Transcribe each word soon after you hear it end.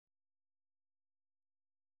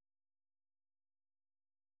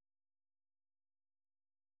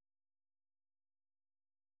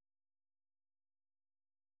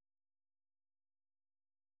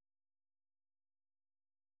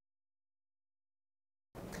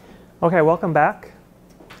Okay, welcome back.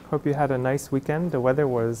 Hope you had a nice weekend. The weather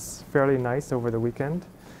was fairly nice over the weekend.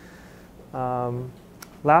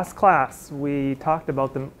 Last class, we talked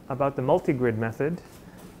about the multi-grid method,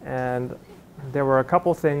 and there were a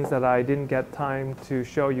couple things that I didn't get time to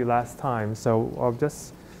show you last time, so I'll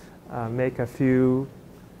just make a few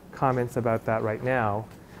comments about that right now.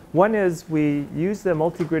 One is we use the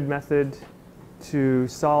multi-grid method to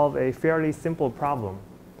solve a fairly simple problem,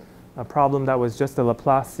 a problem that was just a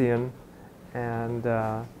Laplacian,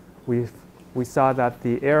 and we saw that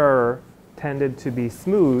the error tended to be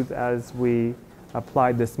smooth as we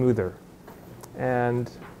applied the smoother.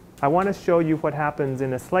 And I want to show you what happens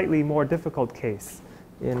in a slightly more difficult case,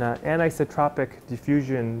 in an anisotropic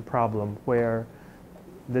diffusion problem where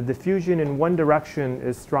the diffusion in one direction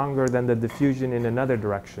is stronger than the diffusion in another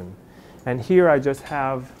direction. And here I just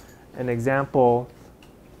have an example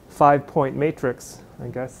 5-point matrix. I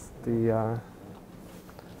guess the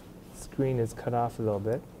screen is cut off a little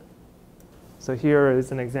bit. So here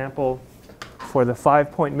is an example for the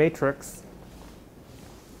 5-point matrix.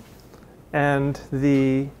 And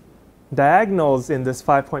the diagonals in this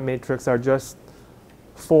 5-point matrix are just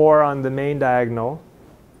 4 on the main diagonal.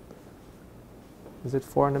 Is it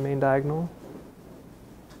 4 on the main diagonal?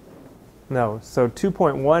 No, so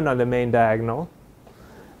 2.1 on the main diagonal,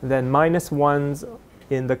 then minus 1s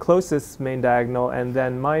in the closest main diagonal, and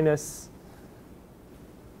then minus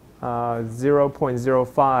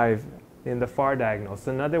 0.05 in the far diagonal.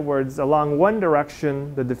 So in other words, along one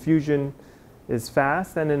direction, the diffusion is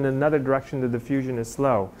fast, and in another direction, the diffusion is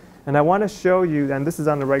slow. And I want to show you, and this is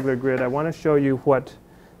on the regular grid, I want to show you what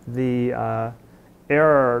the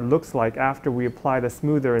error looks like after we apply the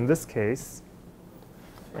smoother in this case.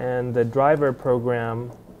 And the driver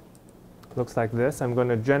program looks like this. I'm going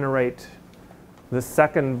to generate the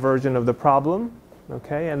second version of the problem,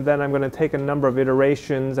 okay? And then I'm going to take a number of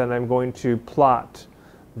iterations and I'm going to plot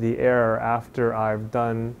the error after I've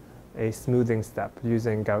done a smoothing step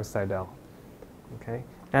using Gauss-Seidel, okay?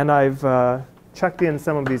 And I've checked in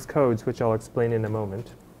some of these codes, which I'll explain in a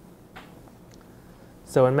moment.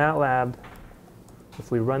 So in MATLAB,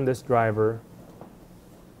 if we run this driver,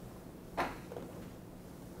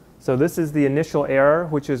 so this is the initial error,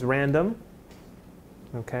 which is random,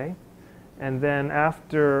 okay? And then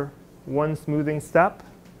after one smoothing step,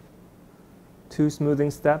 2 smoothing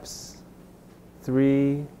steps,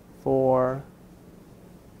 3, 4.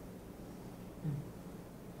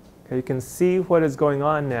 Okay, you can see what is going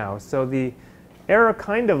on now. So the error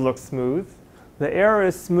kind of looks smooth. The error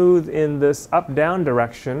is smooth in this up-down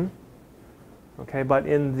direction, okay, but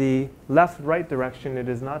in the left-right direction, it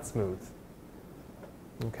is not smooth.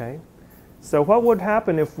 Okay, so what would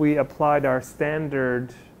happen if we applied our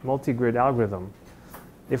standard multi-grid algorithm?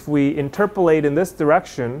 If we interpolate in this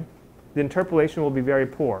direction, the interpolation will be very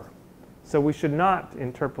poor. So we should not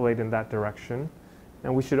interpolate in that direction,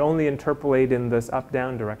 and we should only interpolate in this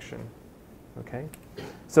up-down direction. Okay,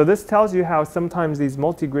 so this tells you how sometimes these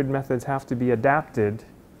multi-grid methods have to be adapted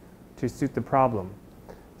to suit the problem.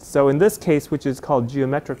 So in this case, which is called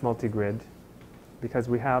geometric multi-grid, because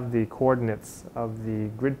we have the coordinates of the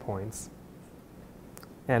grid points,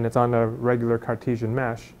 and it's on a regular Cartesian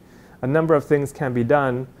mesh, a number of things can be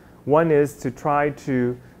done. One is to try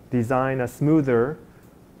to design a smoother.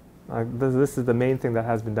 This is the main thing that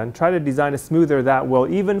has been done. Try to design a smoother that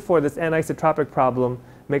will, even for this anisotropic problem,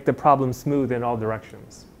 make the problem smooth in all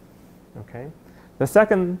directions. Okay? The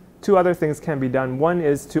second, 2 other things can be done. One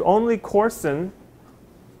is to only coarsen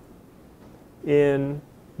in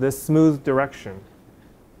the smooth direction,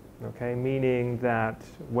 okay? Meaning that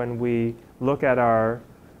when we look at our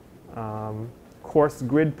coarse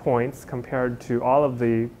grid points compared to all of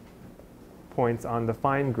the points on the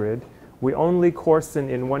fine grid, we only coarsen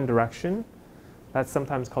in one direction. That's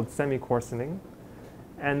sometimes called semi-coarsening.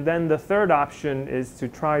 And then the third option is to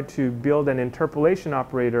try to build an interpolation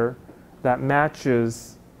operator that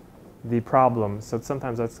matches the problem. So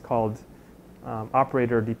sometimes that's called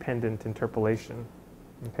operator-dependent interpolation.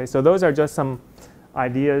 Okay, so those are just some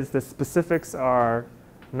ideas. The specifics are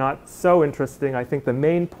not so interesting. I think the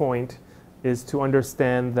main point is to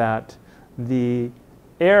understand that the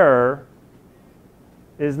error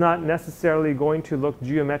is not necessarily going to look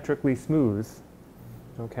geometrically smooth.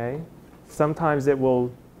 Okay, sometimes it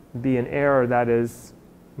will be an error that is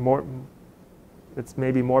more, it's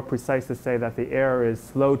maybe more precise to say that the error is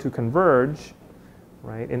slow to converge.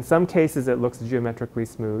 Right? In some cases, it looks geometrically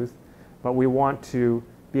smooth, but we want to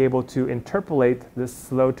be able to interpolate this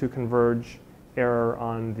slow to converge error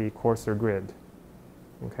on the coarser grid.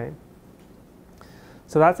 Okay?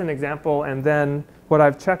 So that's an example, and then what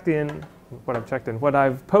I've posted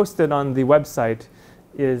on the website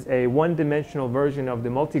is a one-dimensional version of the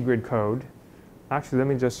multigrid code. Actually, let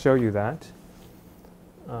me just show you that.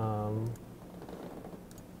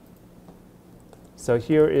 So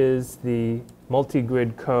here is the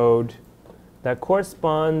multigrid code that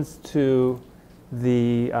corresponds to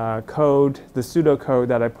the code, the pseudocode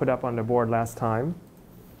that I put up on the board last time.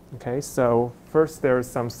 Okay, so first there's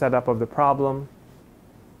some setup of the problem.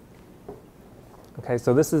 Okay,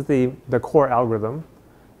 so this is the core algorithm,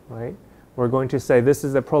 right? We're going to say this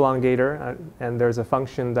is a prolongator, and there's a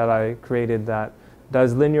function that I created that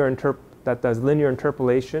does linear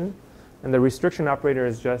interpolation, and the restriction operator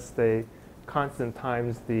is just a constant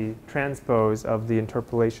times the transpose of the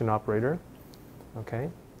interpolation operator. Okay,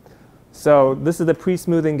 so this is the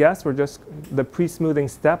pre-smoothing guess. We're just the pre-smoothing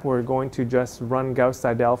step. We're going to just run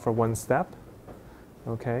Gauss-Seidel for one step.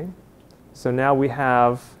 Okay, so now we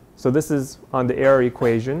have. So this is on the error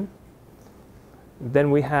equation.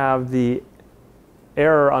 Then we have the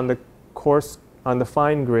error on the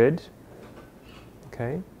fine grid.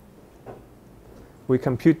 Okay. We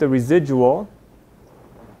compute the residual,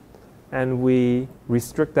 and we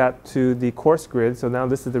restrict that to the coarse grid. So now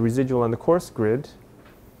this is the residual on the coarse grid.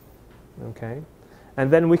 Okay.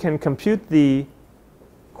 And then we can compute the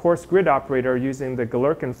coarse grid operator using the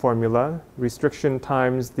Galerkin formula, restriction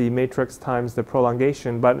times the matrix times the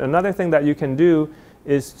prolongation. But another thing that you can do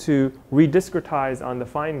is to rediscretize on the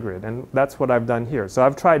fine grid, and that's what I've done here. So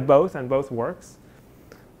I've tried both, and both works.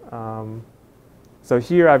 So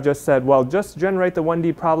here I've just said, well, just generate the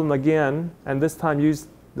 1D problem again, and this time use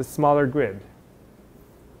the smaller grid.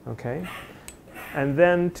 Okay? And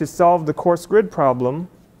then to solve the coarse grid problem,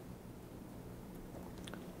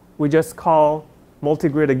 we just call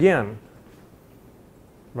multigrid again,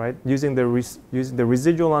 right? Using the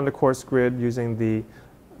residual on the coarse grid, using the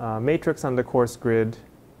matrix on the coarse grid.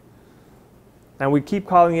 And we keep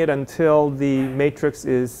calling it until the matrix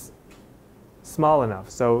is small enough.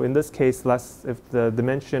 So in this case, if the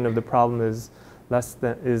dimension of the problem is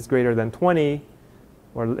greater than 20,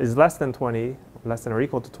 or is less than 20, less than or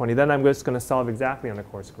equal to 20, then I'm just going to solve exactly on the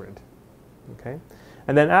coarse grid. Okay?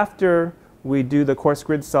 And then after we do the coarse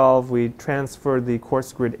grid solve, we transfer the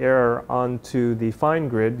coarse grid error onto the fine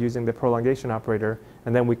grid using the prolongation operator,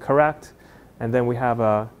 and then we correct, and then we have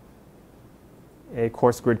a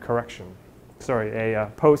coarse grid correction. Sorry,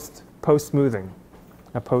 a post-smoothing.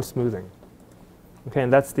 Okay,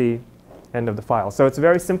 and that's the end of the file. So it's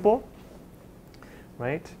very simple,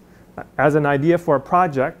 right? As an idea for a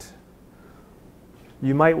project,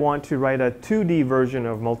 you might want to write a 2D version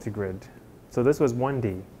of multigrid. So this was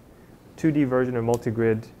 1D. 2D version of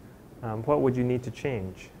multigrid, what would you need to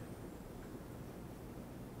change?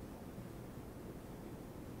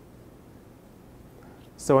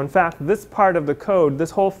 So in fact, this part of the code,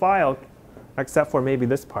 this whole file, except for maybe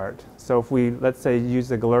this part. So if we, let's say, use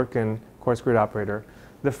the Galerkin coarse grid operator,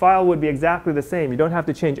 the file would be exactly the same. You don't have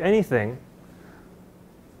to change anything.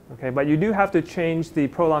 Okay, but you do have to change the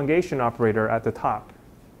prolongation operator at the top.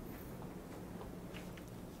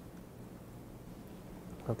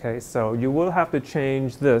 Okay, so you will have to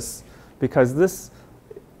change this, because this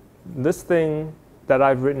thing that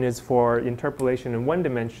I've written is for interpolation in 1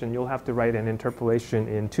 dimension. You'll have to write an interpolation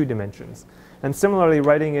in 2 dimensions. And similarly,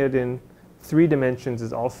 writing it in 3 dimensions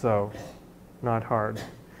is also not hard.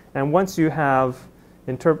 And once you have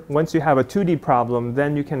a 2D problem,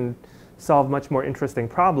 then you can solve much more interesting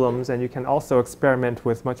problems, and you can also experiment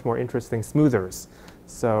with much more interesting smoothers.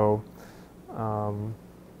 So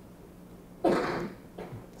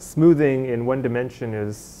smoothing in 1 dimension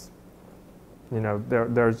is,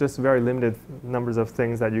 there's just very limited numbers of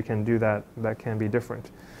things that you can do that can be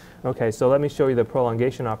different. Okay, so let me show you the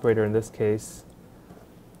prolongation operator in this case.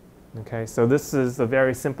 Okay, so this is a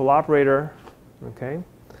very simple operator. Okay,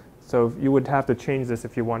 so you would have to change this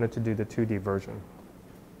if you wanted to do the 2D version.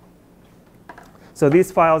 So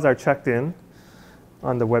these files are checked in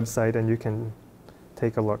on the website, and you can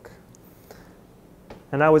take a look.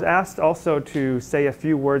 And I was asked also to say a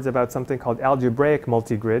few words about something called algebraic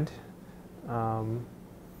multigrid.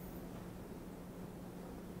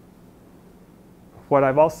 What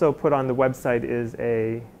I've also put on the website is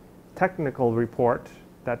a technical report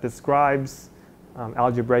that describes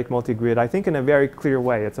algebraic multigrid, I think in a very clear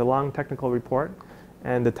way. It's a long technical report,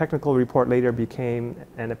 and the technical report later became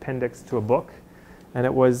an appendix to a book. And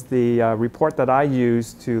it was the report that I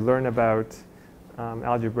used to learn about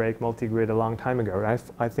algebraic multigrid a long time ago.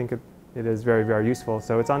 I think it is very, very useful.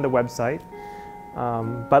 So it's on the website.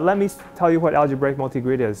 But let me tell you what algebraic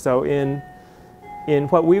multigrid is. So in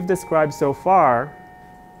what we've described so far,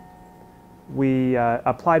 we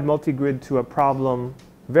applied multigrid to a problem,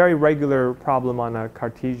 very regular problem on a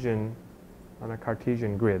Cartesian on a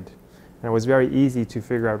Cartesian grid. And it was very easy to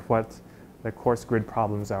figure out what the coarse grid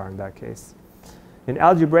problems are in that case. In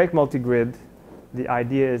algebraic multigrid, the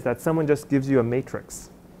idea is that someone just gives you a matrix.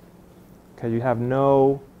 Okay, you have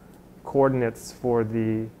no coordinates for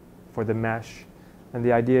the mesh. And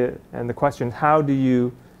the idea and the question, how do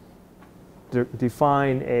you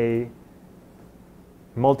define a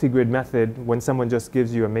multigrid method when someone just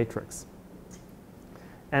gives you a matrix?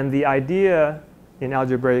 And the idea in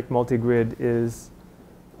algebraic multigrid is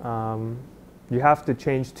you have to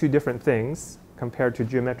change two different things compared to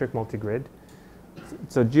geometric multigrid.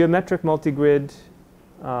 So geometric multigrid,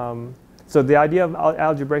 so the idea of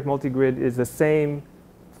algebraic multigrid is the same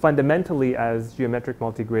fundamentally as geometric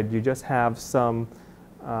multigrid. You just have some,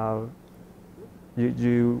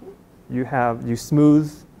 you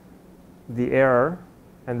smooth the error,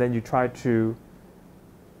 and then you try to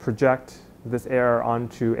project this error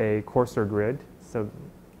onto a coarser grid. So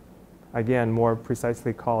again, more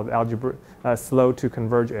precisely called slow to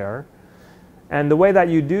converge error. And the way that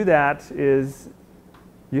you do that is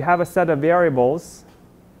you have a set of variables,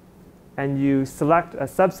 and you select a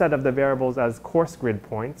subset of the variables as coarse grid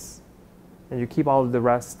points, and you keep all of the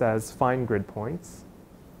rest as fine grid points.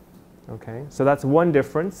 Okay, so that's one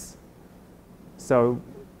difference. So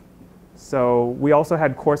we also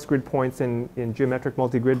had coarse grid points in geometric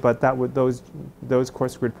multigrid, but those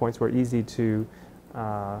coarse grid points were easy to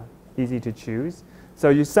choose.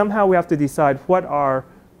 So somehow we have to decide what are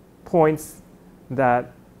points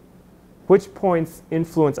which points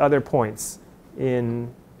influence other points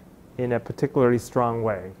in a particularly strong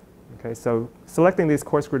way. Okay, so selecting these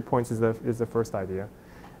coarse grid points is the first idea.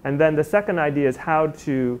 And then the second idea is how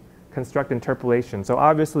to construct interpolation. So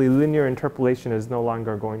obviously linear interpolation is no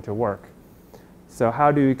longer going to work. So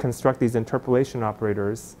how do you construct these interpolation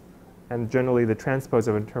operators? And generally the transpose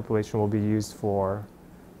of interpolation will be used for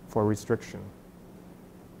restriction.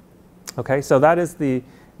 Okay, so that is the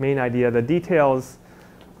main idea. The details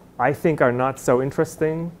I think are not so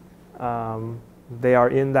interesting. They are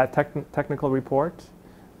in that technical report,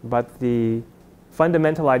 but the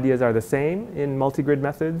fundamental ideas are the same in multigrid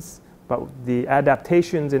methods, but the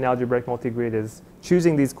adaptations in algebraic multigrid is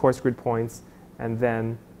choosing these coarse grid points and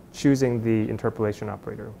then choosing the interpolation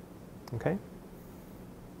operator. Okay?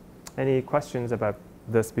 Any questions about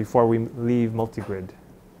this before we leave multigrid?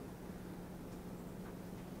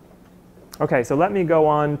 Okay, so let me go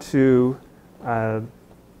on to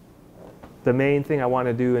the main thing I want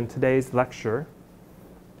to do in today's lecture.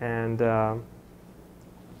 And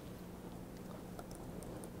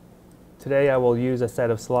today I will use a set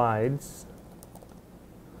of slides.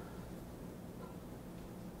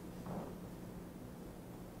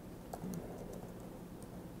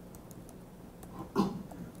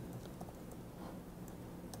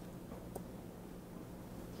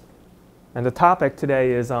 And the topic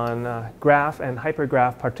today is on graph and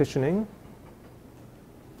hypergraph partitioning.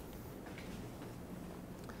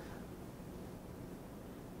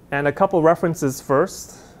 And a couple references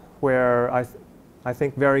first, where I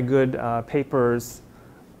think very good papers,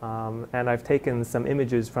 and I've taken some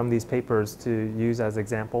images from these papers to use as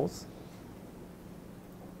examples.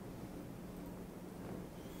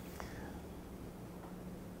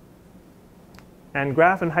 And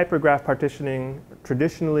graph and hypergraph partitioning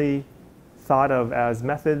traditionally thought of as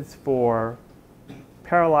methods for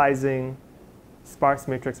parallelizing sparse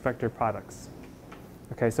matrix vector products.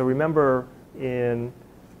 Okay, so remember in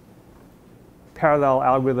parallel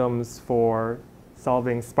algorithms for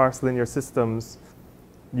solving sparse linear systems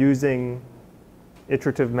using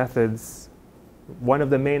iterative methods, one of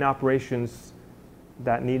the main operations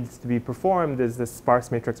that needs to be performed is this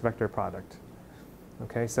sparse matrix vector product.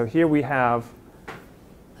 Okay, so here we have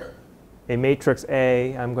a matrix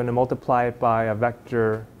A. I'm going to multiply it by a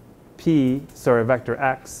vector P, sorry, a vector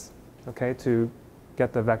X, okay, to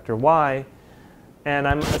get the vector Y. And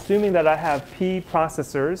I'm assuming that I have P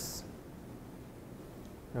processors.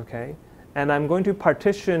 Okay, and I'm going to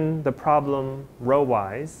partition the problem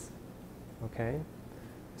row-wise, okay,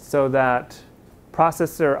 so that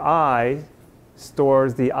processor I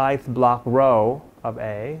stores the ith block row of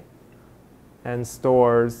A and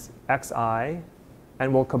stores xi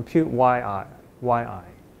and will compute yi.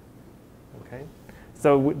 Okay,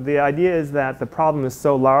 so the idea is that the problem is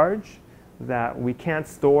so large that we can't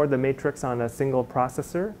store the matrix on a single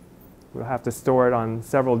processor. We'll have to store it on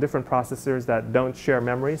several different processors that don't share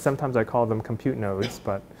memory. Sometimes I call them compute nodes,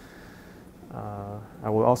 but I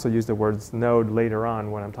will also use the words node later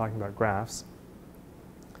on when I'm talking about graphs.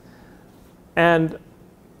 And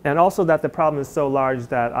and also that the problem is so large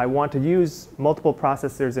that I want to use multiple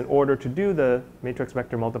processors in order to do the matrix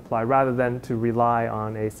vector multiply rather than to rely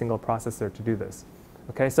on a single processor to do this.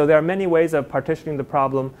 Okay, so there are many ways of partitioning the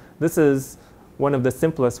problem. This is one of the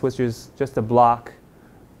simplest, which is just a block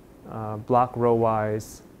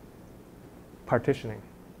row-wise partitioning.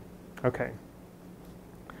 Okay.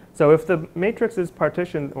 So if the matrix is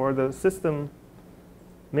partitioned, or the system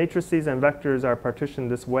matrices and vectors are partitioned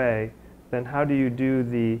this way, then how do you do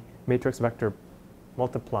the matrix vector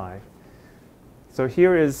multiply? So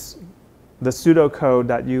here is the pseudocode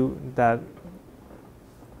that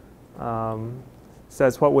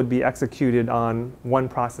says what would be executed on one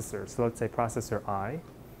processor. So let's say processor I.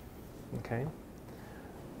 Okay.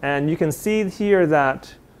 And you can see here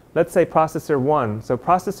that, let's say processor 1. So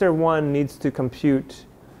processor 1 needs to compute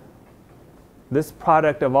this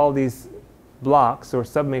product of all these blocks or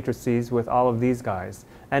submatrices with all of these guys.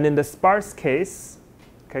 And in the sparse case,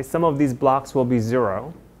 okay, some of these blocks will be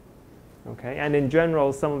 0. Okay, and in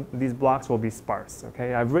general, some of these blocks will be sparse.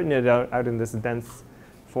 Okay, I've written it out in this dense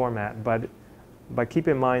format, but keep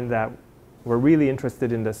in mind that we're really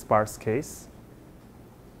interested in the sparse case.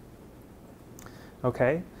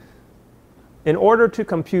 Okay. In order to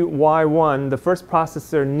compute y1, the first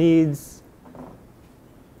processor needs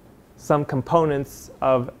some components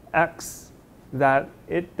of x that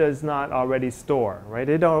it does not already store, right?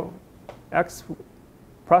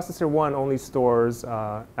 Processor 1 only stores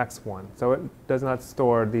x1, so it does not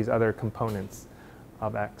store these other components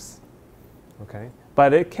of x. Okay,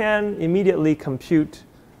 but it can immediately compute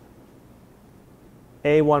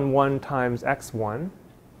a11 times x1,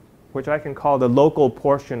 which I can call the local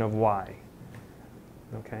portion of y.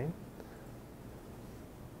 Okay.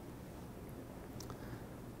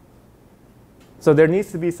 So there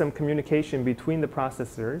needs to be some communication between the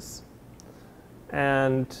processors,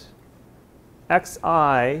 and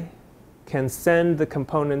xi can send the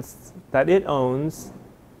components that it owns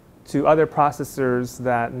to other processors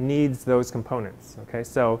that needs those components. Okay,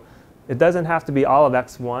 so it doesn't have to be all of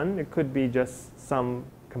x1. It could be just some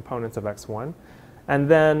components of x1. And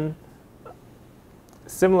then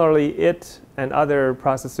similarly, it and other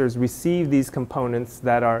processors receive these components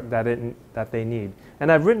that they need.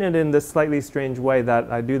 And I've written it in this slightly strange way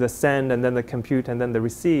that I do the send and then the compute and then the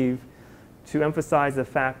receive to emphasize the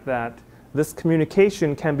fact that this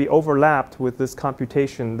communication can be overlapped with this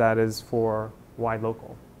computation that is for y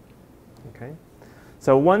local. Okay?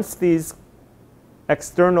 So once these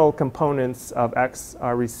external components of x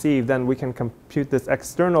are received, then we can compute this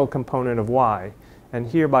external component of y. And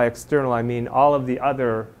here by external, I mean all of the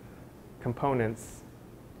other components,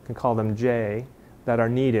 you can call them j, that are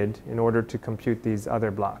needed in order to compute these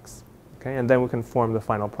other blocks. Okay? And then we can form the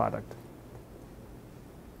final product.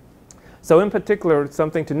 So in particular,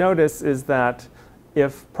 something to notice is that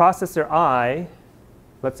if processor I,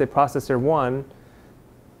 let's say processor 1,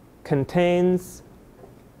 contains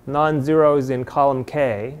non-zeros in column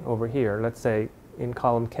k over here, let's say in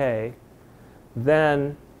column k,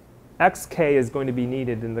 then xk is going to be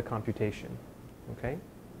needed in the computation. Okay?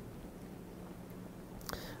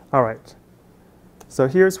 All right. So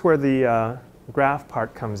here's where the graph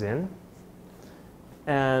part comes in.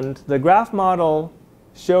 And the graph model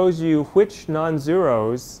shows you which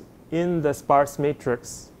non-zeros in the sparse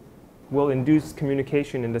matrix will induce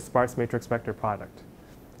communication in the sparse matrix vector product.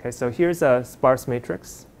 Okay, so here's a sparse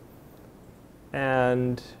matrix.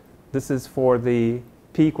 And this is for the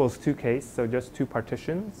p equals 2 case, so just 2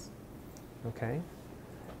 partitions. Okay,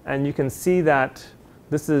 and you can see that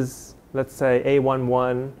this is, let's say,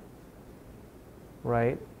 a11,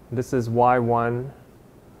 right? This is y1,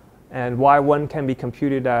 and y1 can be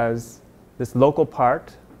computed as this local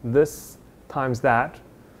part, this times that,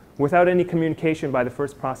 without any communication by the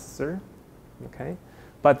first processor. Okay,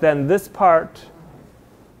 but then this part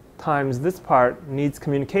times this part needs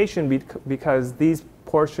communication because these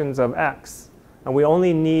portions of x, and we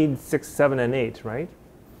only need 6, 7, and 8, right?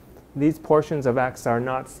 These portions of x are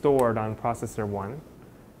not stored on processor 1,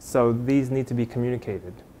 so these need to be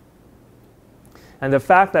communicated. And the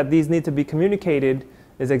fact that these need to be communicated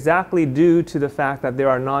is exactly due to the fact that there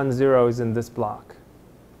are non-zeros in this block.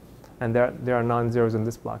 And there are non-zeros in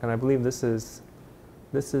this block. And I believe this is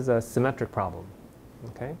a symmetric problem.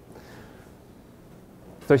 Okay?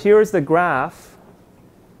 So here is the graph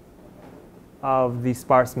of the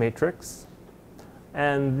sparse matrix.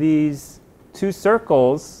 And these 2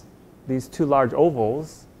 circles, these 2 large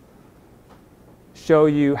ovals, show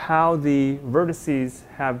you how the vertices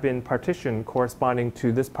have been partitioned corresponding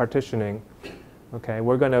to this partitioning. Okay,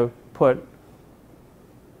 we're going to put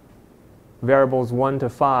variables 1 to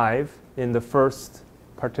 5 in the first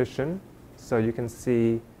partition. So you can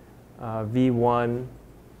see V1,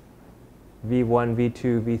 V2,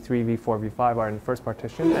 V3, V4, V5 are in the first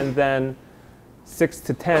partition, and then 6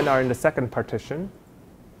 to 10 are in the second partition.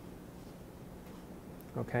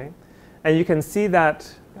 Okay? And you can see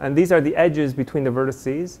that, and these are the edges between the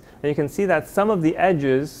vertices, and you can see that some of the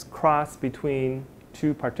edges cross between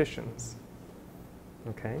two partitions.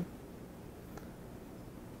 Okay?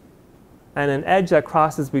 And an edge that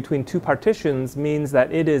crosses between two partitions means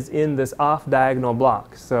that it is in this off-diagonal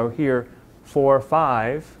block. So here, 4,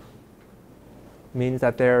 5 means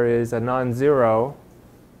that there is a non-zero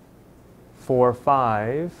 4,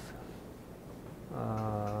 5,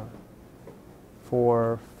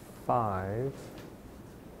 4, 5.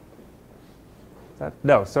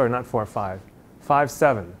 No, sorry, not 4, 5. 5,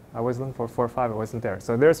 7. I was looking for 4, 5. It wasn't there.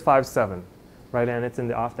 So there's 5, 7, right? And it's in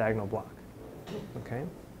the off-diagonal block. Okay.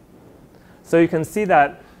 So you can see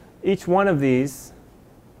that each one of these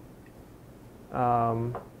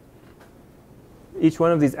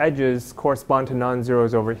edges correspond to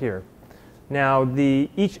non-zeros over here. Now,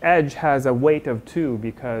 each edge has a weight of 2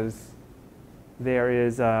 because there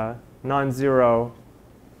is a non-zero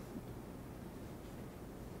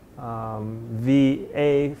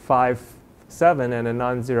VA57 and a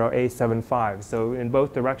non-zero A75. So in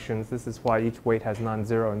both directions, this is why each weight has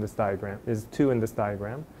non-zero in this diagram, is 2 in this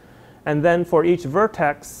diagram. And then for each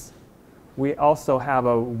vertex, we also have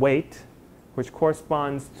a weight which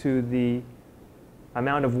corresponds to the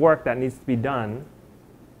amount of work that needs to be done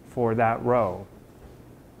for that row.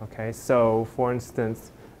 Okay, so for instance,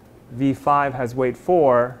 V5 has weight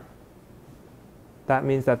 4. That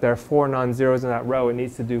means that there are 4 non-zeros in that row. It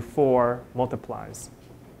needs to do 4 multiplies.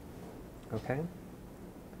 Okay?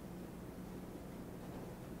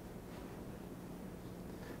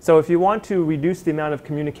 So if you want to reduce the amount of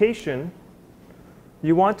communication,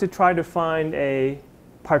 you want to try to find a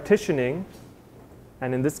partitioning.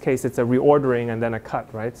 And in this case, it's a reordering and then a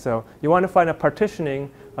cut, right? So you want to find a partitioning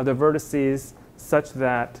of the vertices such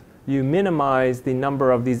that you minimize the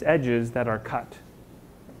number of these edges that are cut.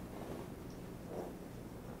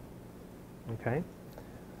 Okay?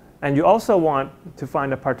 And you also want to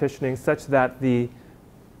find a partitioning such that the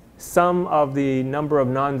sum of the number of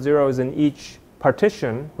non-zeros in each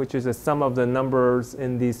partition, which is the sum of the numbers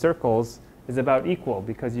in these circles, is about equal,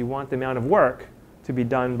 because you want the amount of work to be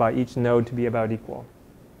done by each node to be about equal.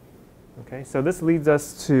 Okay, so this leads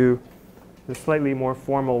us to the slightly more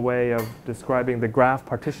formal way of describing the graph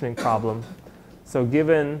partitioning problem. So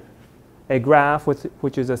given a graph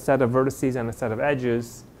which is a set of vertices and a set of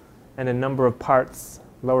edges and a number of parts,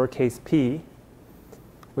 lowercase p,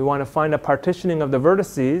 we want to find a partitioning of the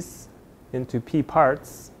vertices into p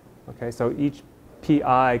parts. Okay, so each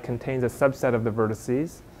pi contains a subset of the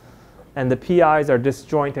vertices, and the pi's are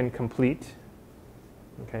disjoint and complete.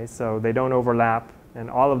 Okay, so they don't overlap, and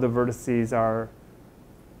all of the vertices are,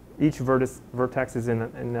 each vertex is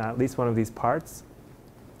in at least one of these parts.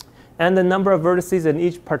 And the number of vertices in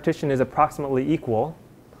each partition is approximately equal.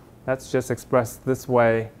 That's just expressed this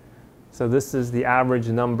way. So this is the average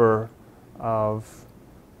number of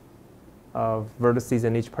vertices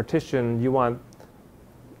in each partition. You want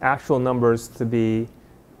actual numbers to be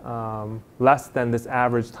less than this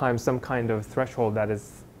average times some kind of threshold that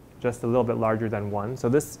is just a little bit larger than 1. So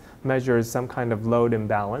this measures some kind of load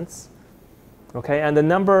imbalance. Okay, and the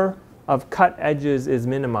number of cut edges is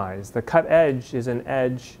minimized. The cut edge is an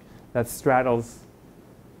edge that straddles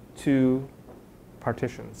 2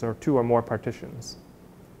 partitions, or 2 or more partitions.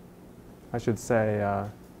 I should say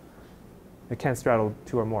it can't straddle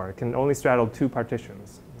 2 or more. It can only straddle 2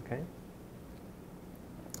 partitions. Okay.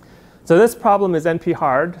 So this problem is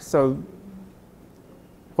NP-hard. So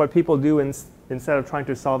what people do instead of trying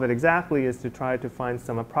to solve it exactly is to try to find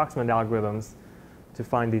some approximate algorithms to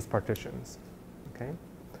find these partitions. Okay?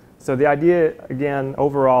 So the idea, again,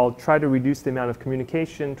 overall, try to reduce the amount of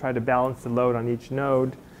communication, try to balance the load on each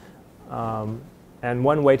node. And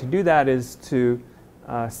one way to do that is to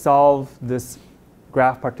solve this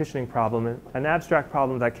graph partitioning problem, an abstract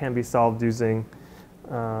problem that can be solved using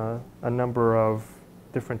a number of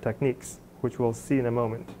different techniques, which we'll see in a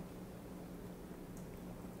moment.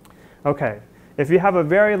 Okay, if you have a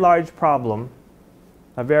very large problem,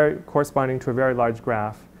 corresponding to a very large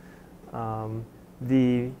graph,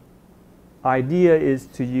 the idea is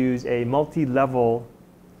to use a multi-level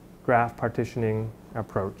graph partitioning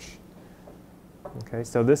approach. Okay,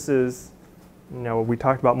 so this is, we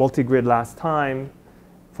talked about multi-grid last time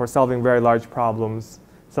for solving very large problems.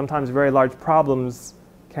 Sometimes very large problems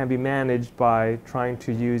can be managed by trying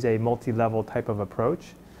to use a multi-level type of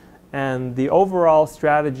approach. And the overall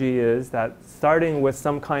strategy is that starting with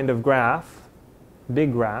some kind of graph,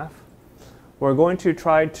 big graph, we're going to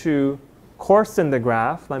try to coarsen the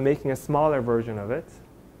graph by making a smaller version of it.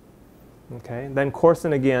 Okay, then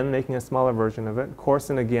coarsen again, making a smaller version of it,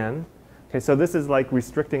 coarsen again. Okay, so this is like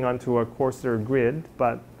restricting onto a coarser grid,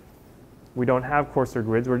 but we don't have coarser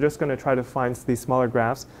grids. We're just going to try to find these smaller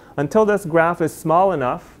graphs until this graph is small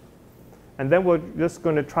enough, and then we're just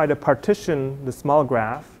going to try to partition the small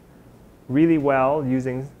graph really well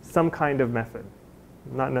using some kind of method,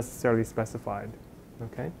 not necessarily specified.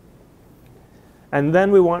 Okay? And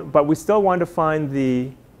then we still want to find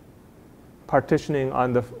the partitioning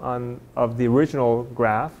of the original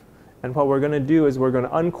graph. And what we're going to do is we're going to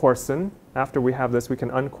uncoarsen. After we have this, we can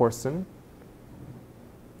uncoarsen.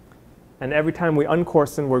 And every time we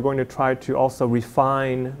uncoarsen, we're going to try to also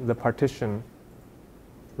refine the partition,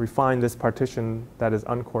 refine this partition that is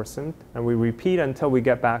uncoarsened. And we repeat until we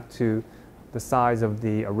get back to the size of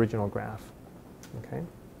the original graph. Okay?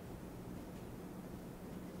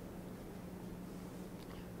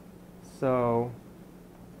 So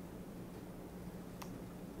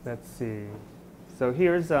let's see. So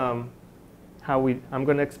here's how I'm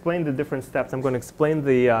going to explain the different steps. I'm going to explain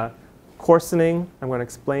the coarsening. I'm going to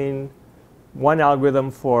explain one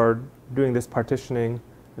algorithm for doing this partitioning.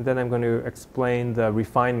 And then I'm going to explain the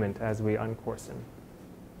refinement as we uncoarsen.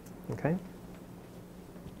 Okay?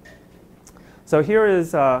 So here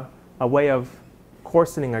is a way of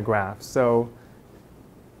coarsening a graph. So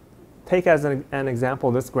take as an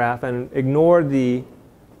example this graph and ignore the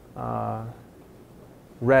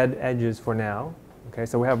red edges for now. Okay,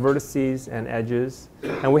 so we have vertices and edges,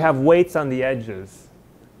 and we have weights on the edges.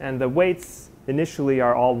 And the weights initially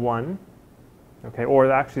are all 1, okay, or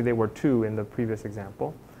actually they were 2 in the previous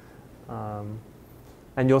example.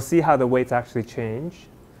 And you'll see how the weights actually change.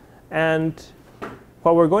 And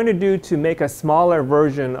what we're going to do to make a smaller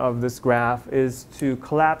version of this graph is to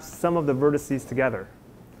collapse some of the vertices together.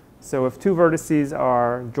 So if 2 vertices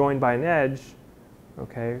are joined by an edge,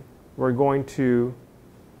 okay, we're going to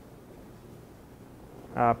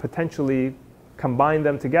potentially combine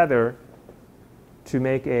them together to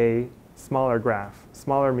make a smaller graph.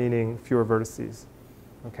 Smaller meaning fewer vertices.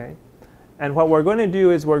 Okay? And what we're going to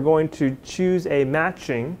do is we're going to choose a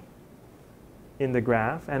matching in the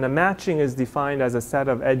graph. And a matching is defined as a set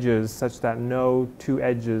of edges such that no 2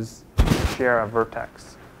 edges share a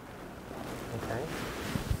vertex. Okay?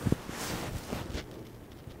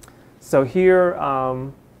 So here,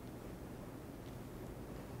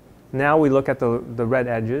 now we look at the red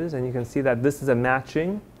edges, and you can see that this is a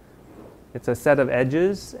matching. It's a set of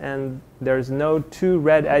edges, and there's no 2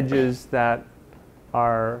 red edges that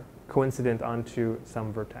are coincident onto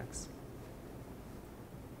some vertex.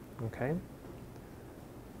 Okay?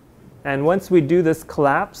 And once we do this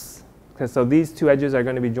collapse, okay, so these 2 edges are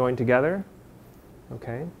going to be joined together.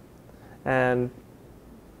 Okay? And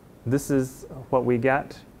this is what we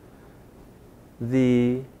get.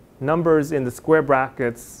 The numbers in the square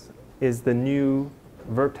brackets is the new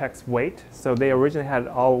vertex weight. So they originally had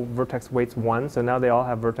all vertex weights 1, so now they all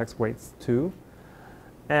have vertex weights 2.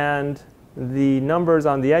 And the numbers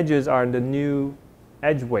on the edges are the new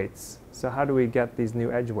edge weights. So how do we get these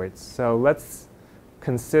new edge weights? So let's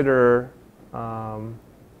consider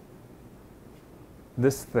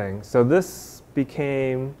this thing. So this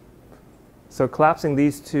became, so collapsing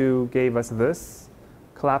these 2 gave us this.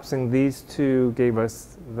 Collapsing these 2 gave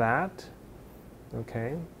us that.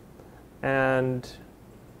 Okay. And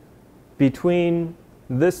between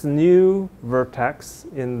this new vertex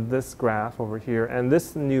in this graph over here and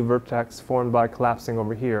this new vertex formed by collapsing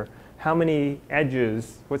over here, how many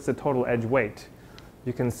edges, what's the total edge weight?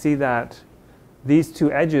 You can see that these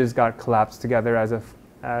 2 edges got collapsed together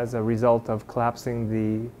as a result of collapsing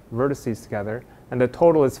the vertices together, and the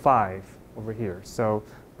total is 5 over here. So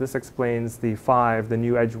this explains the 5, the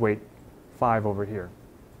new edge weight 5 over here.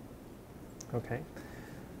 Okay.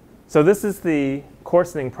 So this is the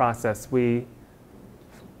coarsening process. We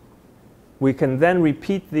can then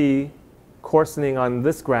repeat the coarsening on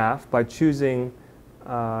this graph by choosing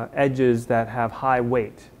edges that have high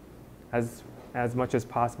weight as much as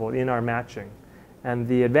possible in our matching. And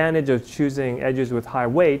the advantage of choosing edges with high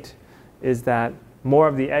weight is that more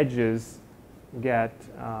of the edges get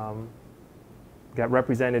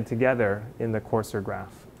represented together in the coarser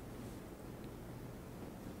graph.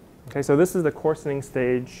 Okay, so this is the coarsening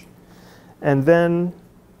stage. And then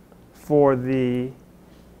for the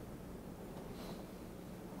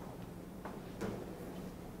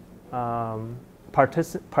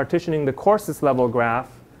partitioning the coarsest level graph,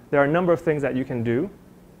 there are a number of things that you can do.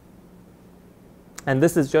 And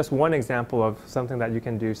this is just one example of something that you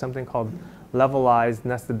can do, something called levelized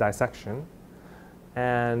nested dissection.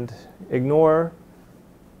 And ignore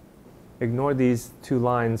ignore these two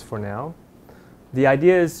lines for now. The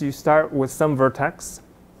idea is you start with some vertex,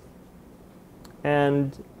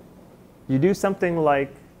 and you do something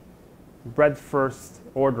like breadth first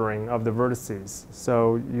ordering of the vertices.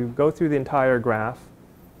 So you go through the entire graph.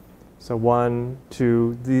 So 1,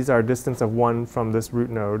 2, these are a distance of 1 from this root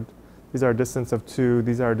node. These are a distance of 2,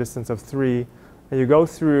 these are a distance of 3. And you go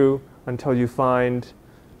through until you find,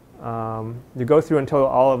 until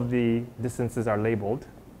all of the distances are labeled.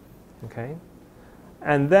 Okay?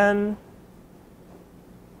 And then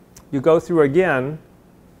you go through again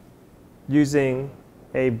using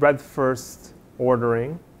a breadth first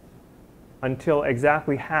ordering until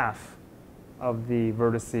exactly half of the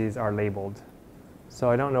vertices are labeled. So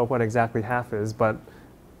I don't know what exactly half is, but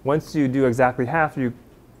once you do exactly half,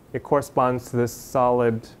 it corresponds to this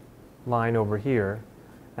solid line over here.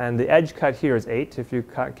 And the edge cut here is 8. If you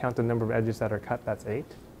count the number of edges that are cut, that's 8.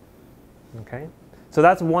 Okay? So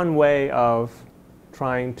that's one way of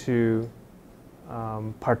trying to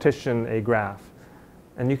partition a graph.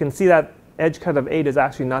 And you can see that edge cut of 8 is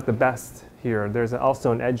actually not the best here. There's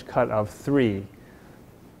also an edge cut of 3.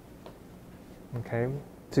 Okay?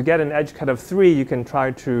 To get an edge cut of 3, you can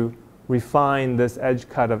try to refine this edge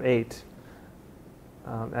cut of 8.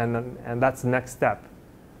 And that's the next step.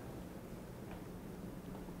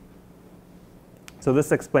 So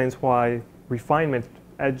this explains why refinement,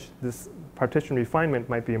 this partition refinement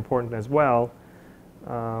might be important as well.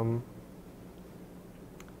 And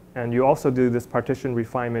you also do this partition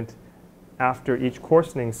refinement after each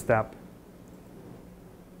coarsening step,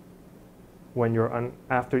 when you're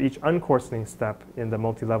after each uncoarsening step in the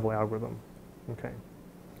multi-level algorithm. Okay.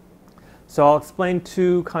 So I'll explain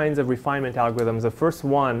two kinds of refinement algorithms. The first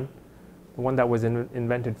one, the one that was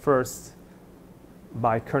invented first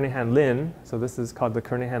by Kernighan-Lin. So this is called the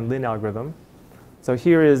Kernighan-Lin algorithm. So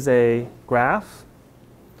here is a graph,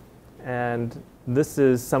 and this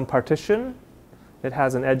is some partition. It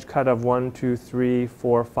has an edge cut of 1, 2, 3,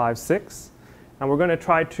 4, 5, 6. And we're going to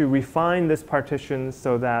try to refine this partition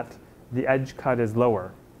so that the edge cut is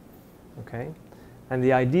lower. Okay? And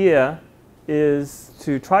the idea is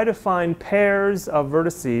to try to find pairs of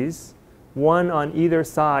vertices, one on either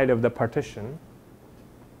side of the partition.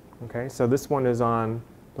 Okay? So this one is on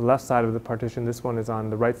the left side of the partition. This one is on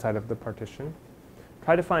the right side of the partition.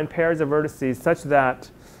 Try to find pairs of vertices such that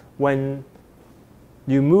when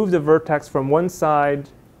you move the vertex from one side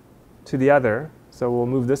to the other, so we'll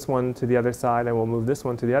move this one to the other side and we'll move this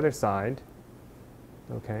one to the other side,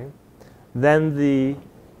 okay, then the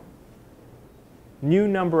new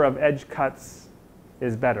number of edge cuts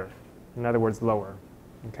is better. In other words, lower.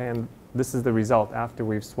 Okay, and this is the result after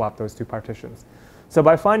we've swapped those two partitions. So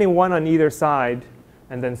by finding one on either side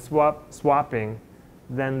and then swapping,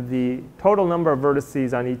 then the total number of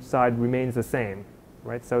vertices on each side remains the same,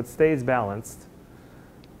 right? So it stays balanced.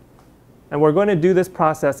 And we're going to do this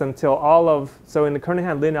process until so in the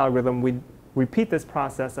Kernighan-Lin algorithm, we repeat this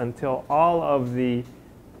process until all of the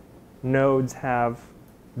nodes have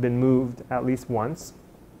been moved at least once,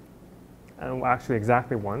 and actually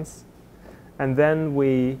exactly once. And then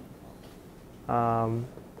we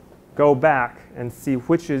go back and see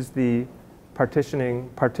which is the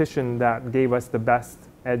partition that gave us the best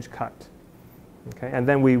edge cut. Okay? And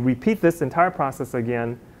then we repeat this entire process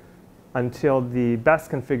again until the best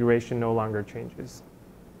configuration no longer changes.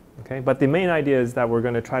 Okay? But the main idea is that we're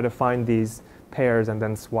going to try to find these pairs and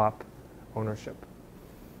then swap ownership.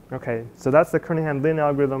 Okay, so that's the Kernighan-Lin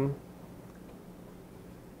algorithm.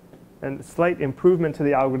 And a slight improvement to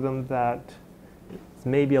the algorithm that is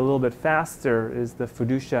maybe a little bit faster is the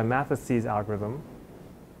Fiducia-Mathesi's algorithm.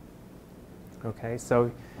 Okay,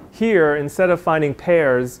 so here, instead of finding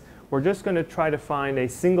pairs, we're just going to try to find a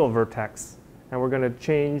single vertex. And we're going to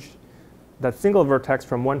change that single vertex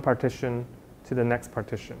from one partition to the next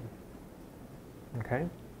partition. Okay?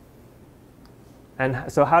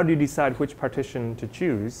 And so how do you decide which partition to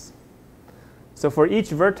choose? So for each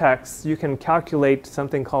vertex, you can calculate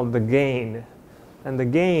something called the gain. And the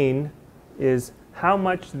gain is how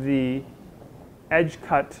much the edge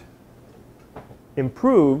cut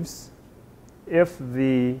improves if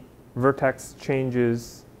the vertex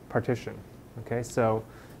changes partition. Okay, so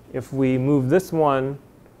if we move this one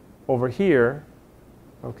over here,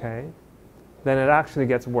 okay, then it actually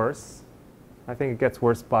gets worse. I think it gets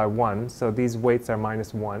worse by 1. So these weights are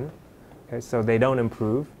 -1. Okay, so they don't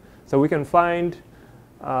improve. So we can find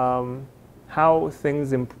how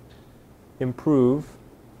things improve.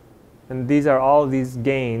 And these are all these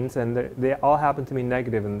gains, and they all happen to be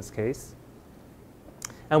negative in this case.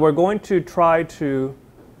 And we're going to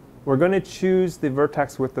choose the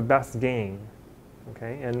vertex with the best gain.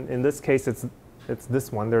 Okay, and in this case, it's it's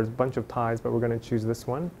this one. There's a bunch of ties, but we're going to choose this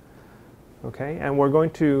one. Okay, and we're going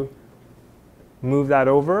to move that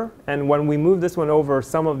over. And when we move this one over,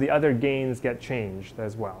 some of the other gains get changed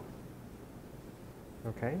as well.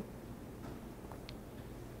 Okay.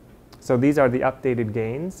 So these are the updated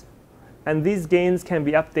gains. And these gains can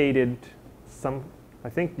be updated, I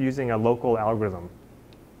think, using a local algorithm.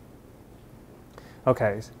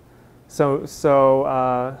 Okay, so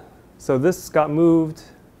this got moved.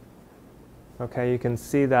 Okay, you can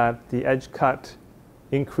see that the edge cut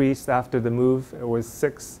increased after the move. It was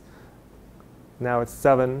 6. Now it's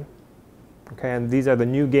 7. Okay, and these are the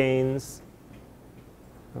new gains.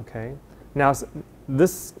 Okay, now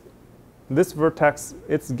this vertex,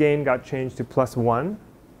 its gain got changed to +1.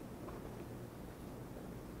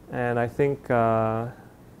 And I think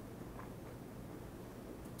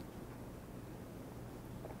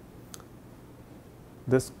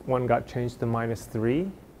this one got changed to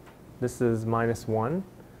 -3. This is -1.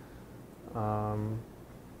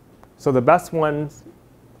 So the best ones,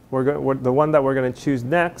 the one that we're going to choose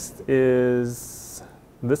next is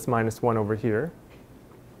this -1 over here.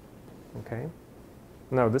 Okay.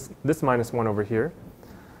 No, this -1 over here.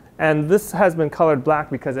 And this has been colored black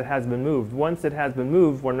because it has been moved. Once it has been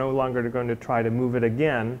moved, we're no longer going to try to move it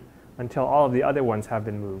again until all of the other ones have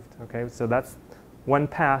been moved. Okay, so that's one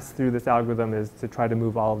pass through this algorithm, is to try to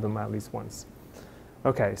move all of them at least once.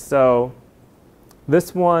 Okay, so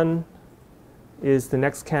this one is the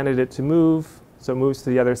next candidate to move, so it moves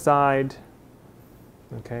to the other side.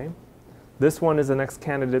 Okay, this one is the next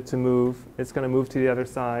candidate to move. It's going to move to the other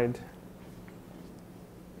side.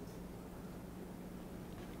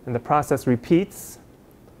 And the process repeats.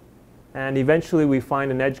 And eventually we find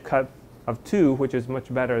an edge cut of 2, which is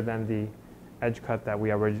much better than the edge cut that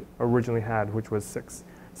we originally had, which was 6.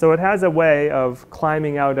 So it has a way of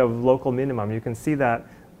climbing out of local minimum. You can see that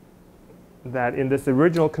in this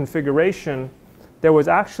original configuration, there was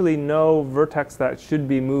actually no vertex that should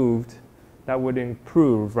be moved that would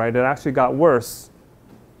improve, right? It actually got worse,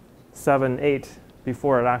 7, 8,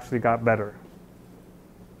 before it actually got better.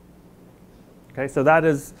 Okay, so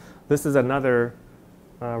this is another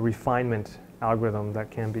refinement algorithm that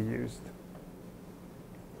can be used.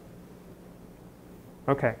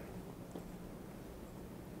 Okay.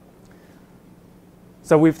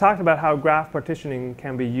 So we've talked about how graph partitioning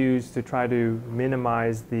can be used to try to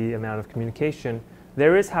minimize the amount of communication.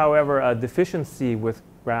 There is, however, a deficiency with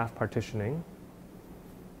graph partitioning.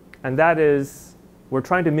 And that is, we're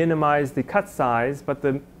trying to minimize the cut size, but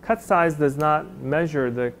the cut size does not measure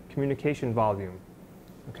the communication volume.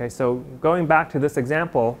 Okay, so going back to this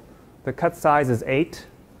example, the cut size is 8,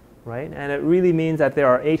 right? And it really means that there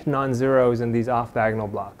are 8 non-zeros in these off-diagonal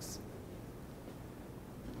blocks.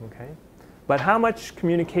 Okay, but how much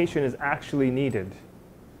communication is actually needed?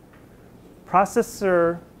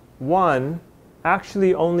 Processor 1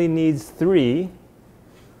 actually only needs 3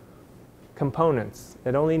 components.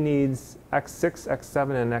 It only needs x6,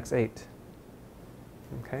 x7, and x8.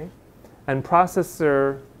 Okay? And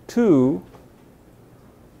processor 2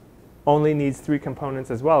 only needs 3 components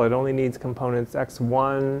as well. It only needs components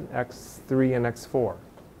x1, x3, and x4.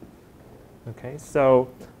 Okay? So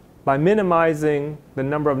by minimizing the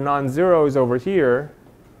number of non-zeros over here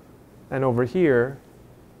and over here,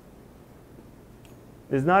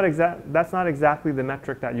 that's not exactly the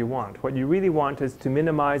metric that you want. What you really want is to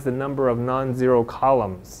minimize the number of non-zero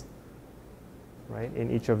columns, right,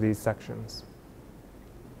 in each of these sections.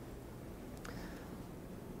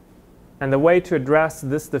 And the way to address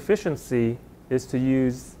this deficiency is to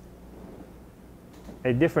use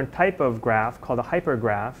a different type of graph called a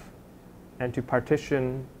hypergraph, and to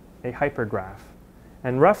partition a hypergraph.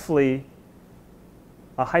 And roughly,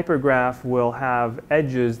 a hypergraph will have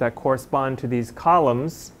edges that correspond to these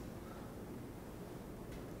columns,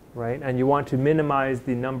 right? And you want to minimize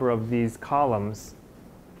the number of these columns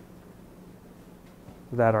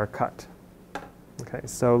that are cut. Okay,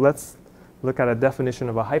 so let's look at a definition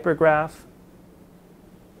of a hypergraph.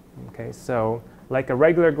 Okay, so like a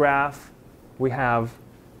regular graph, we have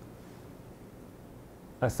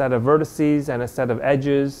a set of vertices and a set of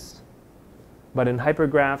edges. But in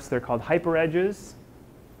hypergraphs, they're called hyperedges.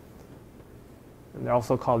 And they're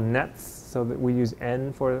also called nets, so that we use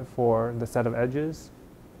n for the set of edges.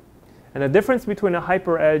 And the difference between a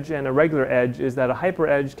hyperedge and a regular edge is that a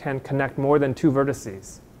hyperedge can connect more than 2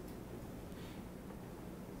 vertices.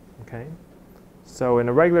 Okay? So in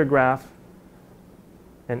a regular graph,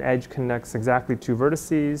 an edge connects exactly 2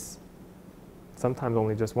 vertices, sometimes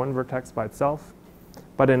only just 1 vertex by itself.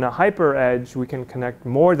 But in a hyperedge, we can connect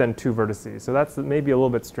more than 2 vertices. So that's maybe a little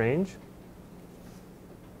bit strange.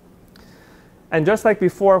 And just like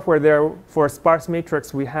before, where for a sparse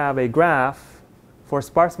matrix we have a graph, for a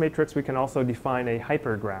sparse matrix we can also define a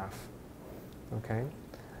hypergraph. Okay?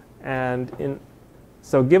 And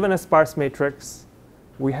so given a sparse matrix,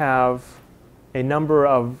 we have a number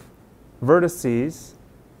of vertices,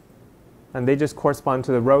 and they just correspond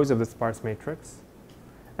to the rows of the sparse matrix.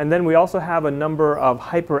 And then we also have a number of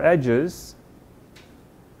hyperedges,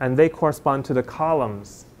 and they correspond to the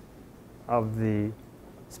columns of the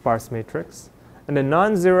sparse matrix. And the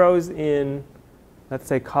non-zeros in, let's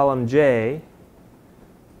say, column J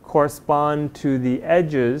correspond to the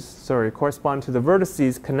correspond to the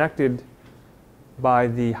vertices connected by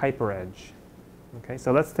the hyperedge. Okay,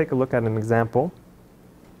 so let's take a look at an example.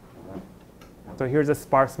 So here's a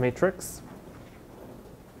sparse matrix,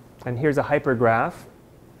 and here's a hypergraph.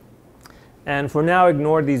 And for now,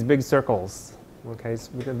 ignore these big circles. Okay,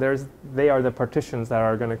 so because they are the partitions that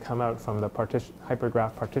are going to come out from the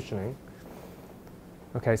hypergraph partitioning.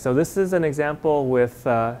 Okay, so this is an example with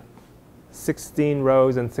 16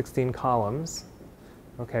 rows and 16 columns.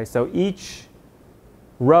 Okay, so each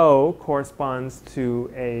row corresponds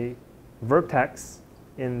to a vertex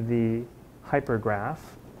in the hypergraph.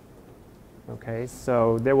 Okay,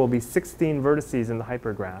 so there will be 16 vertices in the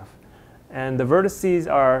hypergraph. And the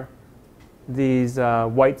vertices are these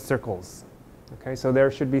white circles. Okay, so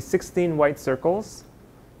there should be 16 white circles.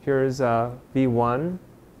 Here's V1.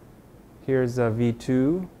 Here's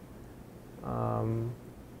V2.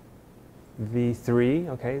 V3,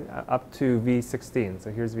 okay, up to V16.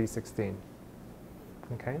 So here's V16.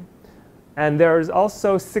 Okay, and there's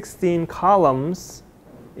also 16 columns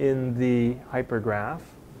in the hypergraph.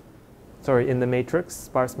 Sorry, in the matrix,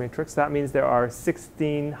 sparse matrix. That means there are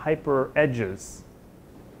 16 hyperedges.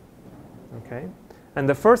 Okay, and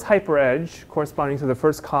the first hyperedge, corresponding to the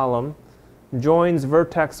first column, joins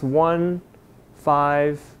vertex 1,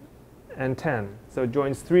 5, and 10. So it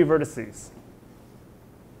joins 3 vertices.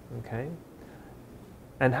 Okay,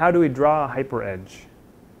 and how do we draw a hyperedge?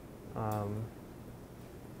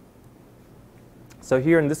 So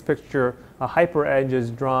here in this picture, a hyperedge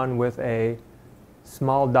is drawn with a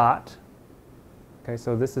small dot. Okay,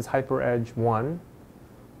 so this is hyperedge 1.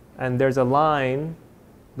 And there's a line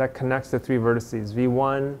that connects the 3 vertices,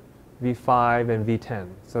 V1, V5, and V10.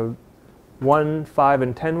 So 1, 5,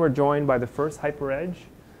 and 10 were joined by the first hyperedge.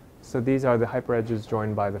 So these are the hyperedges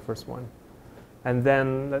joined by the first one. And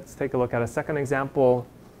then let's take a look at a second example.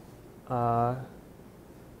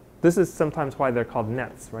 This is sometimes why they're called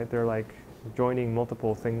nets, right? They're like joining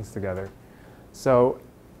multiple things together. So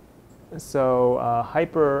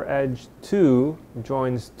hyperedge 2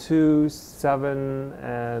 joins 2, 7,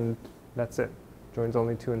 and that's it. Joins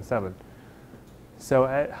only 2 and 7. So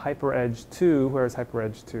at hyperedge 2, where's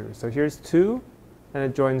hyperedge 2? So here's 2, and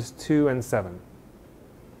it joins 2 and 7.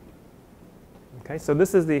 Okay, so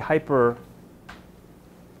this is the hypergraph.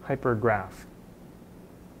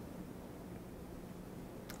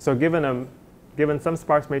 So given some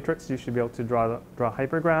sparse matrix, you should be able to draw a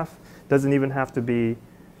hypergraph. Doesn't even have to be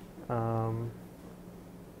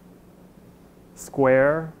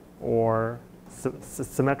square or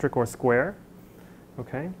symmetric or square.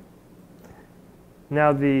 Okay.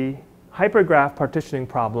 Now the hypergraph partitioning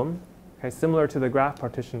problem, okay, similar to the graph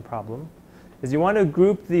partition problem, is you want to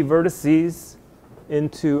group the vertices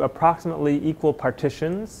into approximately equal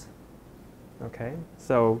partitions. Okay,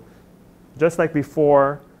 so just like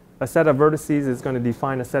before, a set of vertices is going to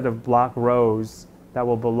define a set of block rows that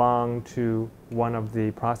will belong to one of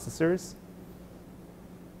the processors.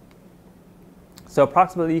 So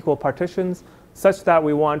approximately equal partitions such that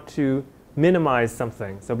we want to minimize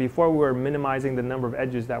something. So before we were minimizing the number of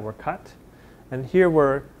edges that were cut, and here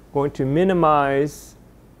we're going to minimize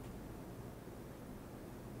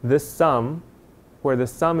this sum, where the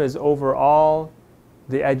sum is over all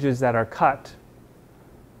the edges that are cut.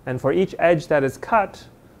 And for each edge that is cut,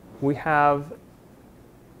 we have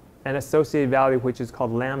an associated value which is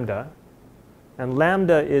called lambda. And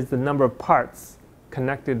lambda is the number of parts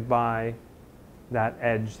connected by that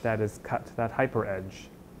edge that is cut, that hyperedge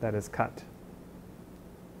that is cut.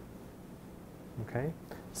 Okay?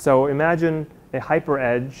 So imagine a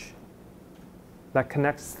hyperedge that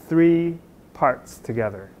connects 3 parts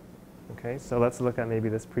together. Okay? So let's look at maybe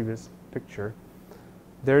this previous picture.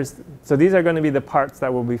 So these are going to be the parts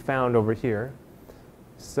that will be found over here.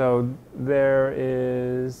 So there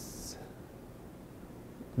is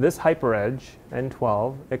this hyperedge,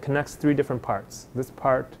 N12. It connects 3 different parts. This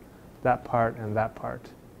part, that part, and that part.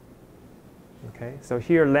 Okay, so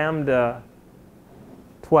here lambda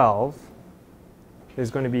 12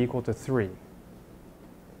 is going to be equal to 3.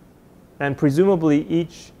 And presumably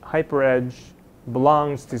each hyperedge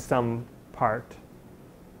belongs to some part.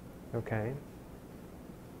 Okay.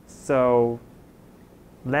 So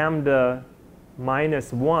lambda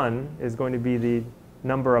minus 1 is going to be the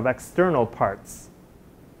number of external parts.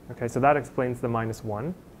 Okay, so that explains the minus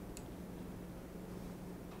 1.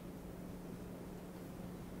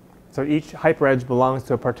 So each hyperedge belongs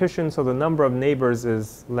to a partition, so the number of neighbors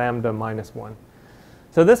is lambda minus 1.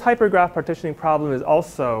 So this hypergraph partitioning problem is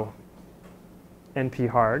also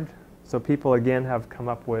NP-hard. So people again have come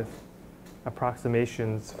up with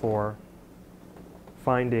approximations for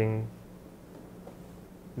finding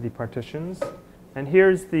the partitions. And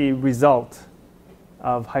here's the result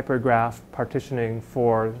of hypergraph partitioning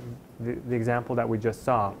for the example that we just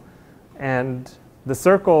saw. And the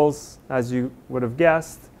circles, as you would have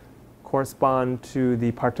guessed, correspond to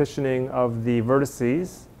the partitioning of the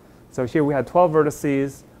vertices. So here we had 12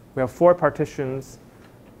 vertices. We have 4 partitions.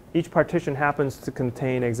 Each partition happens to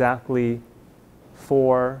contain exactly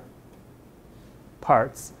 4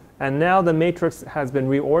 parts. And now the matrix has been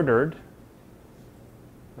reordered,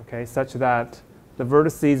 okay, such that the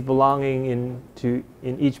vertices belonging in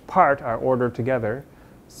each part are ordered together.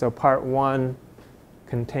 So part 1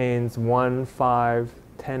 contains 1, 5,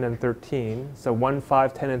 10, and 13. So 1,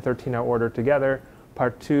 5, 10, and 13 are ordered together.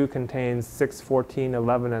 Part 2 contains 6, 14,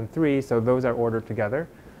 11, and 3. So those are ordered together.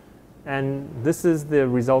 And this is the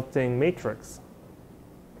resulting matrix.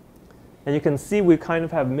 And you can see we kind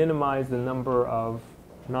of have minimized the number of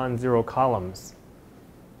non-zero columns.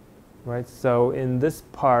 Right? So in this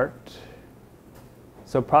part,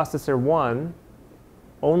 so processor 1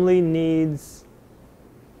 only needs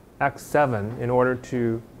x7 in order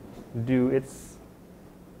to do its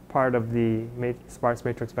part of the sparse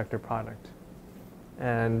matrix vector product.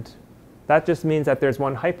 And that just means that there's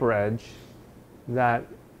one hyperedge that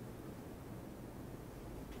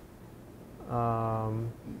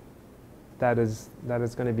that is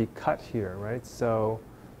going to be cut here, right? So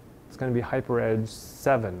it's going to be hyperedge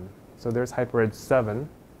 7. So there's hyperedge 7.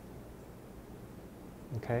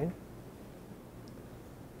 Okay.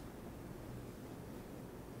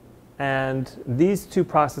 And these two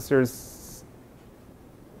processors,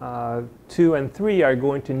 2 and 3, are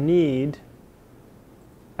going to need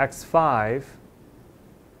x5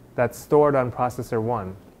 that's stored on processor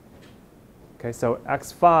 1. Okay, so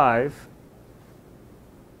x5,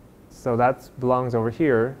 so that belongs over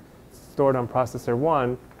here, stored on processor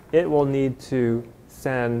 1. It will need to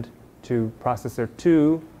send to processor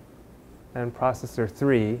 2 and processor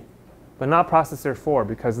 3, but not processor 4,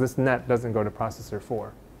 because this net doesn't go to processor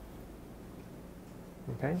 4.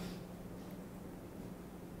 Okay?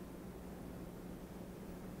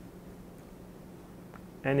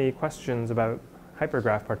 Any questions about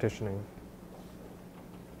hypergraph partitioning?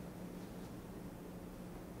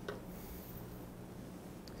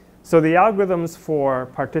 So the algorithms for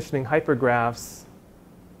partitioning hypergraphs,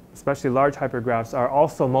 especially large hypergraphs, are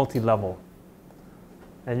also multi-level.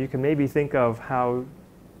 And you can maybe think of how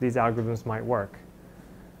these algorithms might work.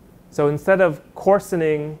 So instead of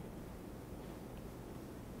coarsening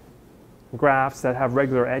graphs that have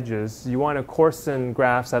regular edges, you want to coarsen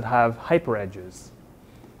graphs that have hyperedges.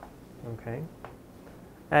 Okay?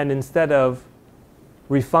 And instead of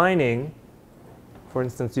refining, for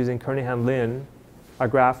instance, using Kernighan-Lin, a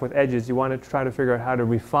graph with edges, you want to try to figure out how to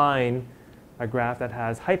refine a graph that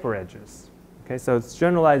has hyperedges. Okay? So it's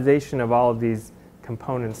generalization of all of these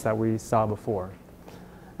components that we saw before.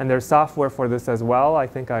 And there's software for this as well. I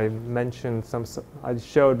think I mentioned I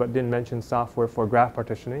showed but didn't mention software for graph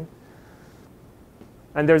partitioning.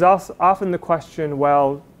 And there's also often the question,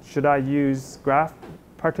 well, should I use graph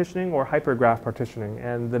partitioning or hypergraph partitioning?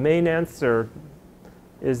 And the main answer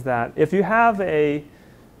is that if you have a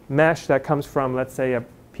mesh that comes from, let's say, a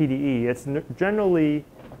PDE, it's generally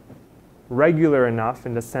regular enough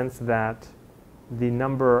in the sense that the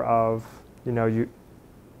number of, you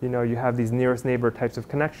have these nearest neighbor types of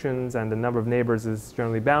connections, and the number of neighbors is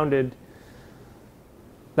generally bounded.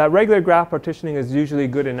 That regular graph partitioning is usually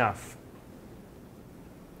good enough.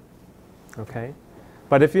 Okay?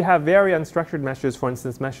 But if you have very unstructured meshes, for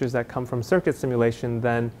instance, meshes that come from circuit simulation,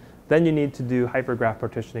 then you need to do hypergraph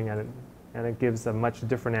partitioning, and it gives a much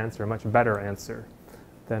different answer, a much better answer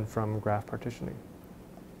than from graph partitioning.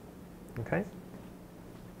 Okay?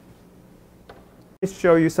 Let me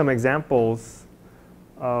show you some examples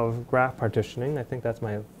of graph partitioning. I think that's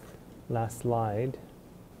my last slide.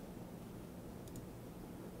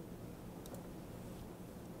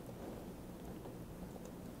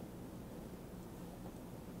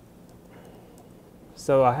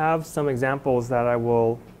 So I have some examples that I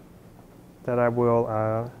will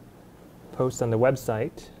post on the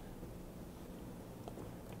website.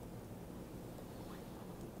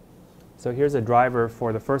 So here's a driver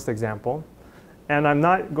for the first example. And I'm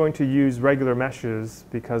not going to use regular meshes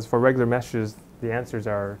because for regular meshes, the answers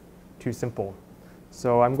are too simple.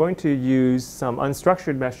 So I'm going to use some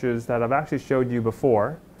unstructured meshes that I've actually showed you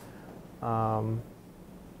before.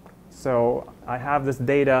 So I have this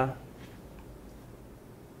data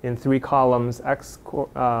in 3 columns,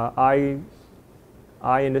 I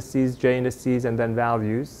indices, j indices, and then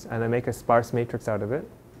values. And I make a sparse matrix out of it.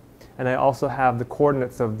 And I also have the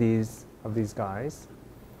coordinates of these guys.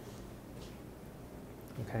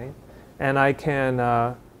 Okay, and I can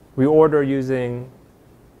reorder using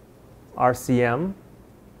RCM,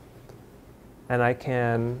 and I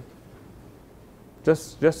can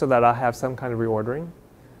just so that I have some kind of reordering,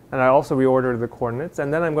 and I also reorder the coordinates,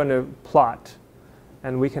 and then I'm going to plot,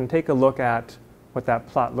 and we can take a look at what that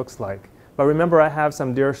plot looks like. But remember, I have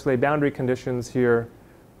some Dirichlet boundary conditions here,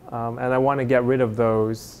 and I want to get rid of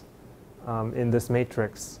those in this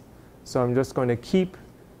matrix. So I'm just going to keep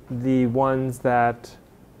the ones that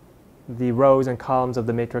the rows and columns of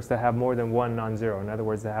the matrix that have more than one non-zero. In other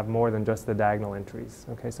words, they have more than just the diagonal entries.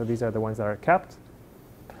 Okay, so these are the ones that are kept.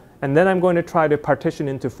 And then I'm going to try to partition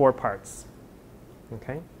into 4 parts.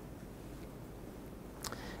 Okay.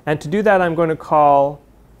 And to do that, I'm going to call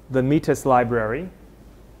the METIS library.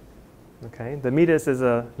 Okay, the METIS is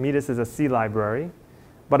a C library,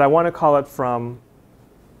 but I want to call it from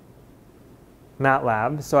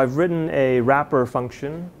MATLAB. So I've written a wrapper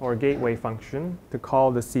function or gateway function to call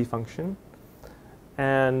the C function.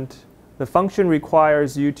 And the function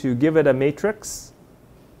requires you to give it a matrix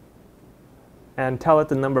and tell it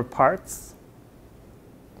the number of parts.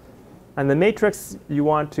 And the matrix you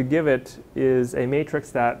want to give it is a matrix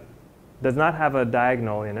that does not have a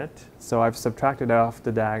diagonal in it. So I've subtracted off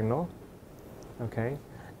the diagonal. Okay.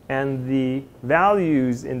 And the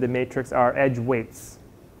values in the matrix are edge weights.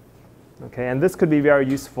 Okay, and this could be very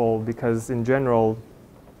useful because in general,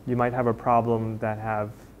 you might have a problem that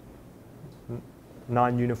have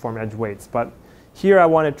non-uniform edge weights. But here I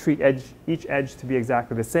want to treat each edge to be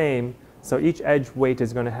exactly the same. So each edge weight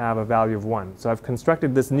is going to have a value of 1. So I've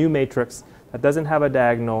constructed this new matrix that doesn't have a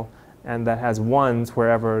diagonal and that has 1s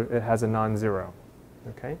wherever it has a non-zero.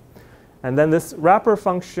 Okay, and then this wrapper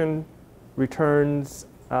function returns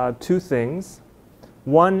 2 things.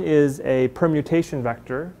 One is a permutation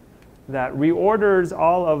vector that reorders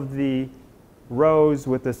all of the rows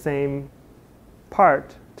with the same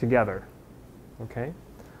part together. Okay?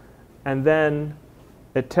 And then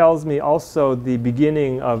it tells me also the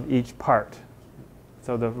beginning of each part.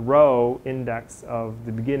 So the row index of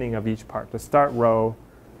the beginning of each part, the start row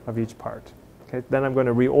of each part. Okay? Then I'm going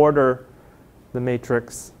to reorder the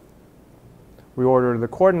matrix, reorder the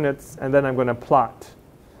coordinates, and then I'm going to plot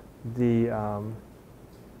the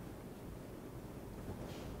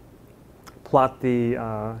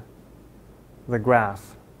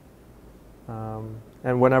graph.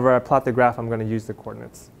 And whenever I plot the graph, I'm going to use the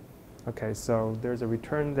coordinates. Okay, so there's a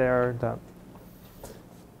return there that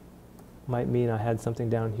might mean I had something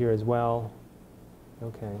down here as well.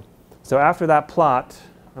 Okay, so after that plot,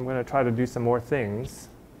 I'm going to try to do some more things.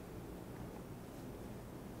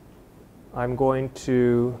 I'm going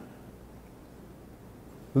to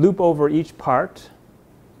loop over each part.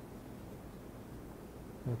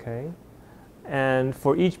 Okay. And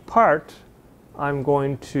for each part, I'm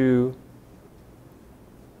going to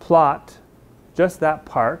plot just that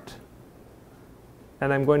part.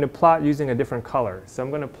 And I'm going to plot using a different color. So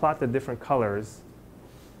I'm going to plot the different colors.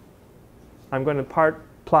 I'm going to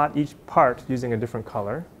plot each part using a different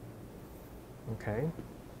color. Okay.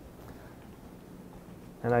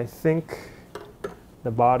 And I think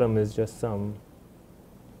the bottom is just some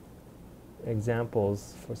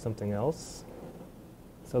examples for something else.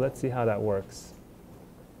 So let's see how that works.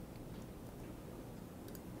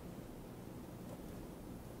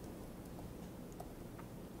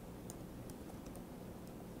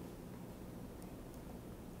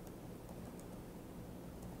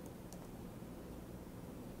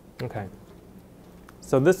 Okay.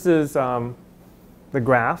 So this is the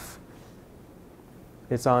graph.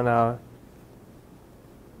 It's on a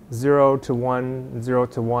 0 to 1, 0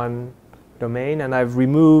 to 1 domain, and I've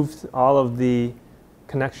removed all of the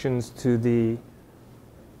connections to the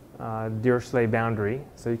Dirichlet boundary.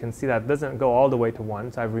 So you can see that it doesn't go all the way to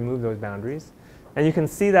 1, so I've removed those boundaries. And you can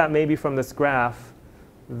see that maybe from this graph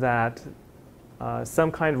that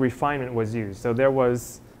some kind of refinement was used. So there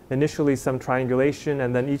was initially some triangulation,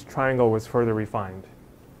 and then each triangle was further refined.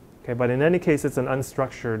 Okay, but in any case, it's an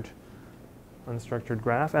unstructured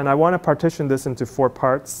graph. And I want to partition this into 4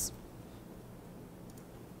 parts.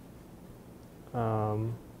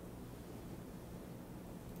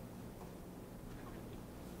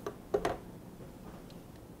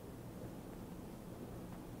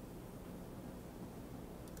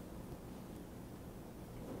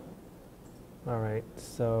 All right,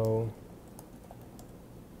 so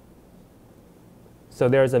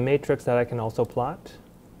there's a matrix that I can also plot.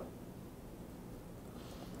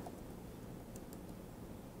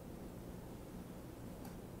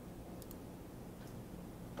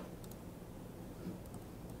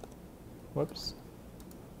 Whoops.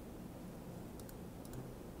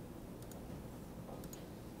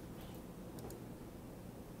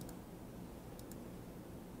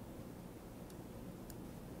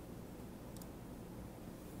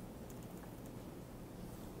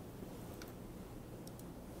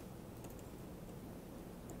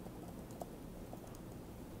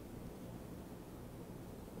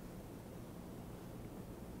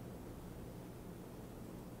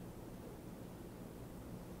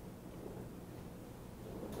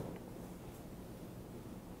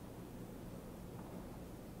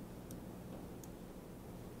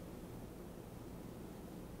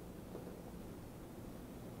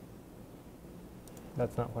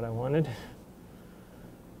 That's not what I wanted.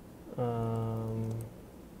 I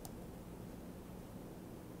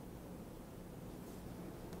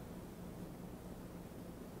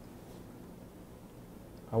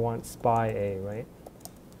want SPI A, right?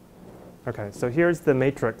 Okay, so here's the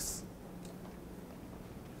matrix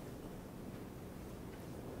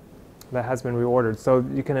that has been reordered. So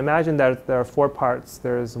you can imagine that there are 4 parts.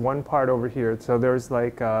 There's one part over here. So there's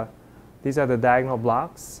like, these are the diagonal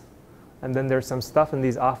blocks. And then there's some stuff in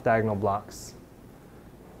these off-diagonal blocks.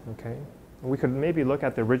 Okay, we could maybe look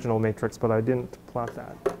at the original matrix, but I didn't plot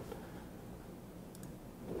that.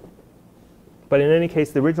 But in any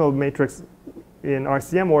case, the original matrix in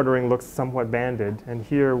RCM ordering looks somewhat banded. And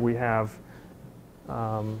here we have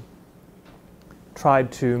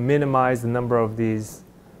tried to minimize the number of these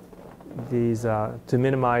to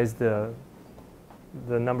minimize the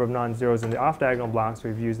number of non-zeros in the off-diagonal blocks.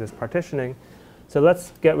 We've used this partitioning. So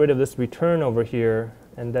let's get rid of this return over here,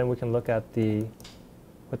 and then we can look at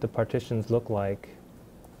what the partitions look like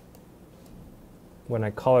when I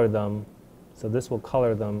color them. So this will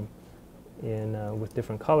color them with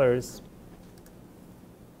different colors.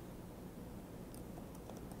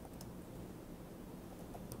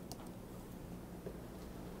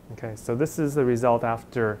 Okay, so this is the result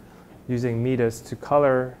after using METIS to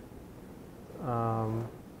color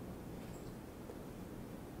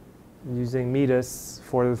using METIS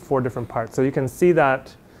for the 4 different parts. So you can see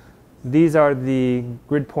that these are the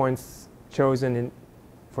grid points chosen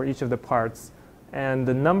for each of the parts. And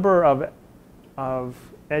the number of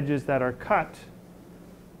edges that are cut,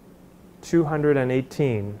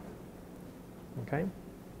 218. Okay?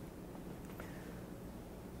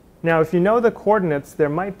 Now, if you know the coordinates, there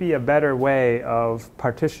might be a better way of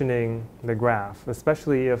partitioning the graph,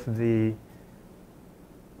 especially if the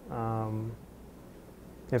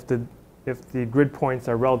grid points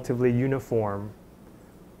are relatively uniform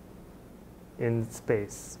in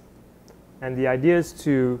space. And the idea is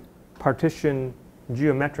to partition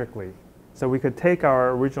geometrically. So we could take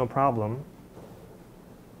our original problem.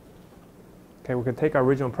 Okay, we could take our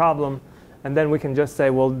original problem, and then we can just say,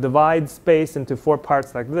 well, divide space into 4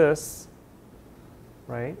 parts like this,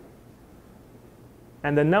 right?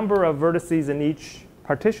 And the number of vertices in each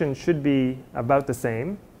partition should be about the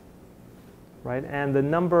same. Right? And the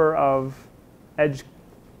number of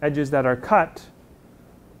edges that are cut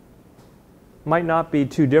might not be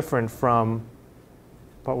too different from,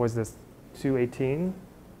 what was this, 218?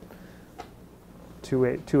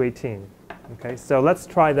 218. Okay, so let's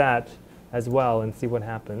try that as well and see what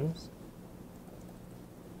happens.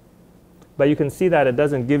 But you can see that it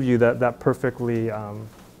doesn't give you that perfectly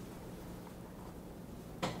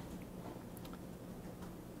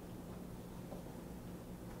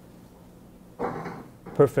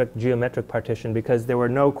perfect geometric partition because there were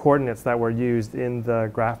no coordinates that were used in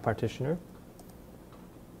the graph partitioner.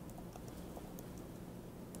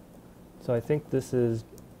 So I think this is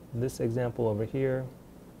this example over here.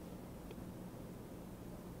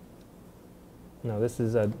 No, this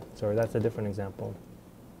is sorry, that's a different example.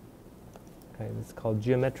 Okay, this is called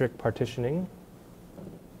geometric partitioning.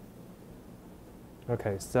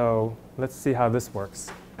 Okay, so let's see how this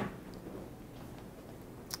works.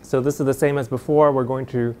 So this is the same as before. We're going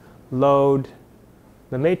to load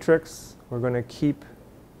the matrix. We're going to keep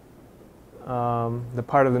the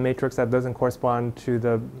part of the matrix that doesn't correspond to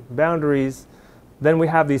the boundaries. Then we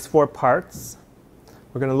have these 4 parts.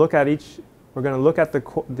 We're going to look at we're going to look at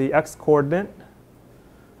the x coordinate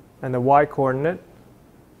and the y coordinate.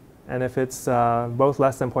 And if it's both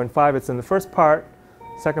less than 0.5, it's in the first part,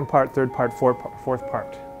 second part, third part, fourth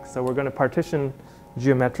part. So we're going to partition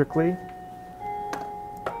geometrically.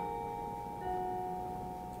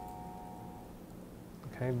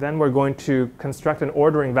 Okay, then we're going to construct an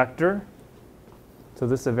ordering vector. So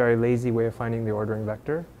this is a very lazy way of finding the ordering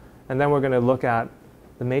vector. And then we're going to look at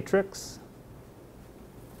the matrix.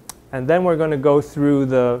 And then we're going to go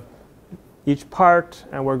through each part,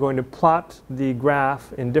 and we're going to plot the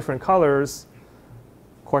graph in different colors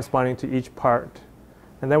corresponding to each part.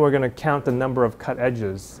 And then we're going to count the number of cut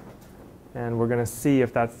edges. And we're going to see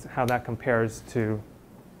if that's how that compares to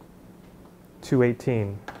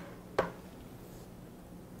 218.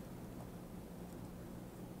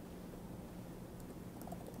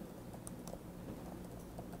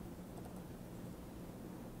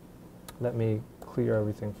 Let me clear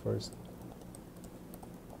everything first.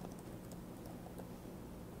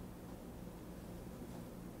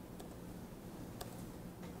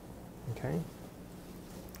 Okay.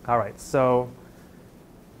 All right, so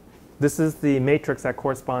this is the matrix that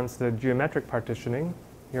corresponds to geometric partitioning.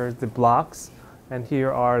 Here are the blocks, and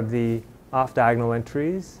here are the off-diagonal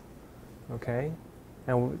entries. Okay,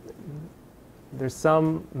 and there's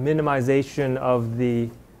some minimization of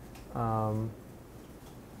the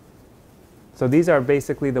so these are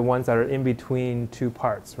basically the ones that are in between two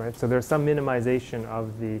parts, right? So there's some minimization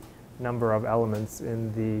of the number of elements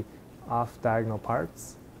in the off-diagonal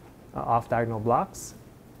parts, off-diagonal blocks.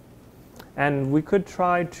 And we could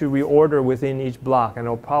try to reorder within each block, and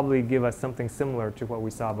it'll probably give us something similar to what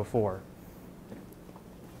we saw before.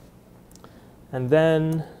 And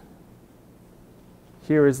then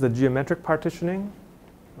here is the geometric partitioning,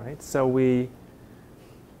 right? So we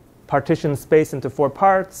partition space into 4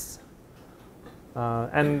 parts.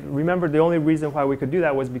 And remember, the only reason why we could do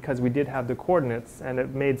that was because we did have the coordinates, and it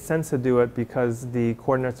made sense to do it because the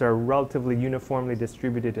coordinates are relatively uniformly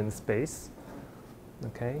distributed in space.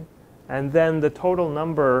 Okay, and then the total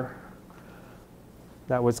number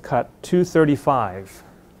that was cut, 235.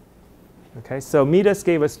 Okay, so METIS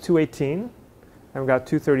gave us 218, and we got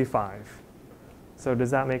 235. So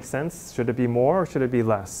does that make sense? Should it be more or should it be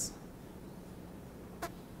less?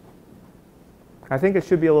 I think it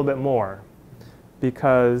should be a little bit more,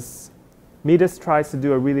 because METIS tries to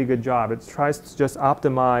do a really good job. It tries to just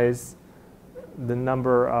optimize the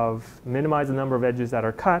minimize the number of edges that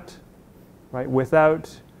are cut, right,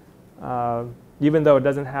 without, even though it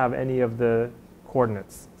doesn't have any of the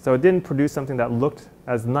coordinates. So it didn't produce something that looked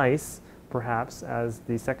as nice, perhaps, as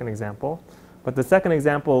the second example. But the second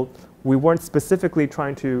example, we weren't specifically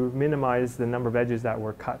trying to minimize the number of edges that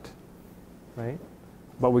were cut, right?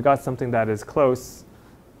 But we got something that is close.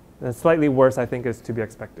 And slightly worse, I think, is to be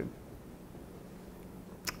expected.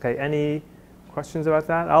 Okay, any questions about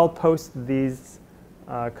that? I'll post these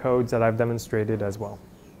codes that I've demonstrated as well.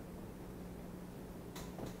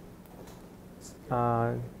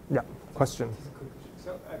 Yeah, question.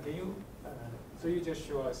 So can you, so you just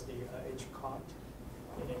show us the edge cut.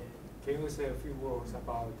 Can you say a few words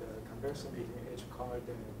about the comparison between edge cut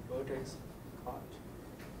and vertex cut?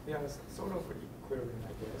 Yeah, it's sort of equivalent,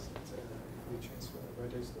 I guess. It's, we transfer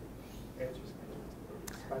vertex to edges.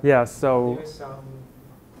 But yeah, so there's some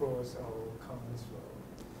pros or cons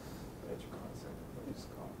for edge cuts and vertex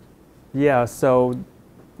cut. yeah, so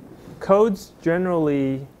codes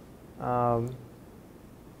generally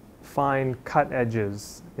find cut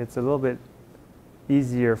edges. It's a little bit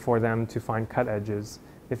easier for them to find cut edges.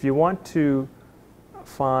 If you want to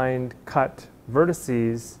find cut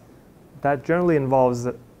vertices, that generally involves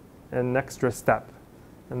an extra step.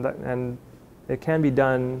 And it can be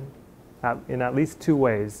done in at least 2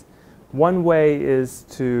 ways. One way is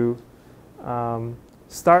to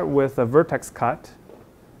start with a vertex cut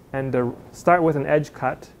and to start with an edge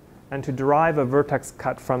cut and to derive a vertex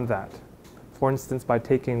cut from that. For instance, by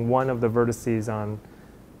taking one of the vertices on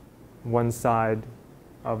one side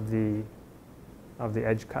of the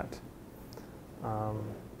edge cut.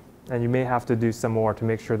 And you may have to do some more to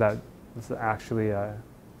make sure that it's actually a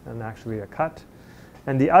cut.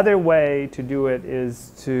 And the other way to do it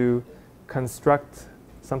is to construct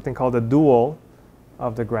something called a dual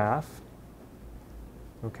of the graph,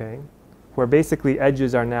 okay, where basically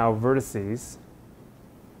edges are now vertices,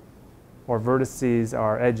 or vertices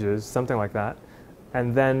are edges, something like that,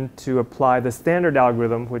 and then to apply the standard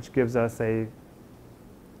algorithm, which gives us a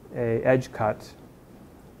edge cut,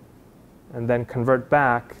 and then convert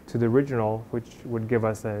back to the original, which would give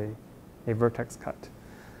us a vertex cut.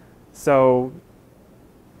 So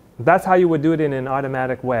that's how you would do it in an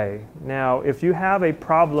automatic way. Now, if you have a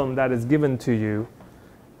problem that is given to you,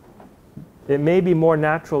 it may be more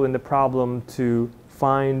natural in the problem to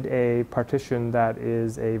find a partition that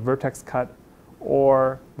is a vertex cut,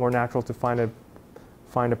 or more natural to find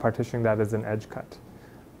a partition that is an edge cut.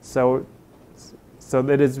 So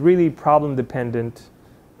it is really problem dependent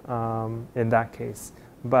in that case.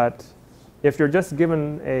 But if you're just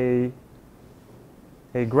given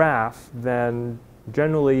a graph, then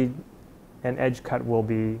generally an edge cut would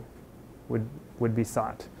be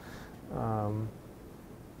sought. And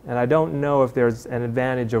I don't know if there's an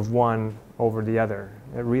advantage of one over the other.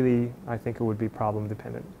 I think it would be problem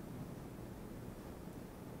dependent.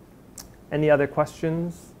 Any other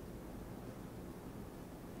questions?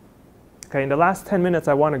 Okay, in the last 10 minutes,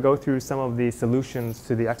 I want to go through some of the solutions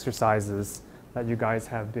to the exercises that you guys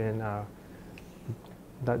have been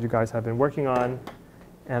working on,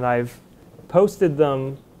 and I've posted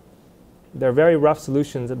them. They're very rough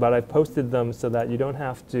solutions, but I've posted them so that you don't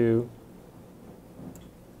have to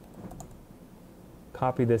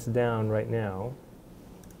copy this down right now.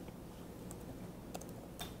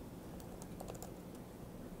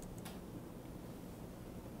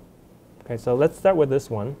 Okay, so let's start with this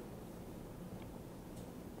one.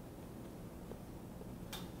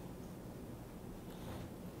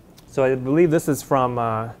 So I believe this is from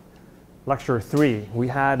lecture 3. We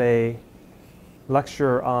had a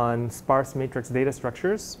lecture on sparse matrix data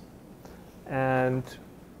structures, and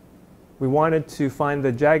we wanted to find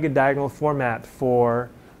the jagged diagonal format for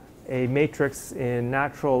a matrix in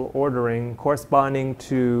natural ordering corresponding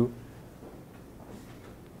to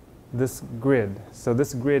this grid. So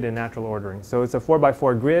this grid in natural ordering. So it's a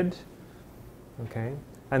 4x4 grid, okay?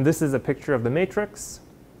 And this is a picture of the matrix.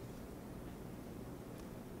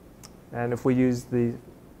 And if we use the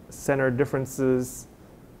center differences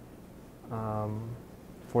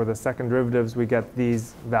for the second derivatives, we get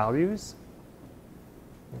these values.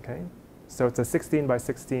 Okay, so it's a 16 by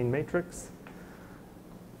 16 matrix.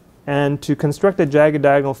 And to construct a jagged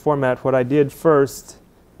diagonal format, what I did first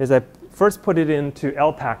is I first put it into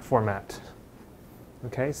LPAC format.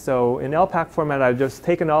 Okay, so in LPAC format, I've just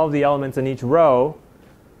taken all of the elements in each row,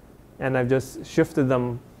 and I've just shifted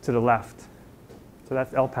them to the left. So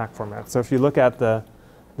that's LPAC format. So if you look at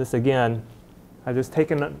this again, I've just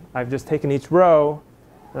taken each row,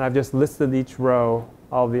 and I've just listed each row,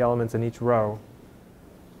 all of the elements in each row.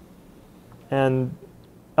 And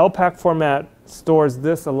LPAC format stores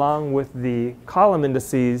this along with the column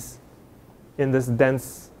indices in this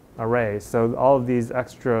dense array. So all of these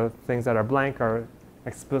extra things that are blank are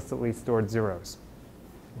explicitly stored zeros.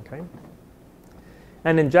 Okay?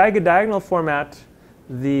 And in jagged diagonal format,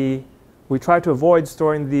 we try to avoid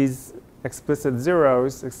storing these explicit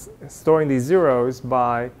zeros, storing these zeros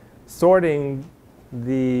by sorting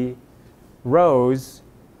the rows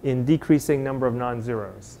in decreasing number of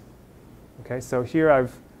non-zeros. Okay, so here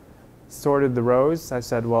I've sorted the rows. I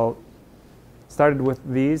said, well, started with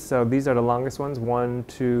these, so these are the longest ones, 1,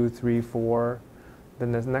 2, 3, 4.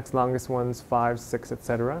 Then the next longest ones, 5, 6,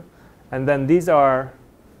 etc. And then these are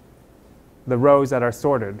the rows that are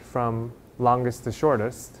sorted from longest to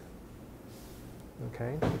shortest.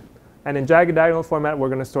 Okay, and in jagged diagonal format, we're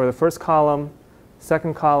going to store the first column,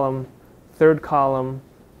 second column, third column,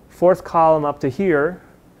 fourth column up to here,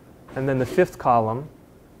 and then the fifth column.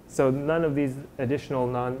 So none of these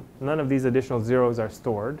additional zeros are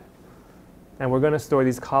stored. And we're going to store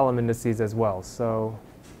these column indices as well. So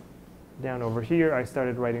down over here, I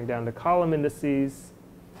started writing down the column indices,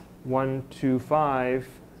 1, 2, 5.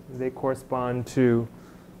 They correspond to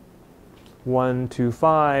 1, 2,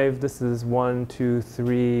 5. This is 1, 2,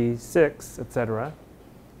 3, 6, etc.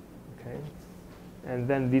 Okay. And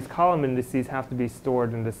then these column indices have to be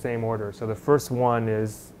stored in the same order. So the first one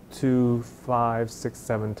is 2, 5, 6,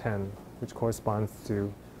 7, 10, which corresponds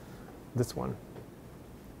to this one.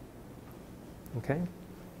 Okay?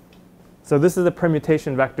 So this is the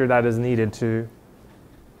permutation vector that is needed to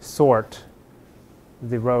sort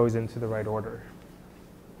the rows into the right order.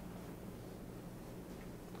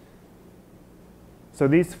 So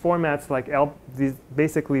these formats, these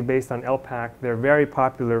basically based on LPAC, they're very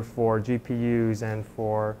popular for GPUs and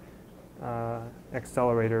for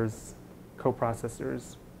accelerators,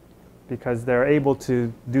 coprocessors, because they're able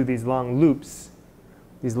to do these long loops.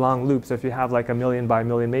 These long loops, if you have like a million by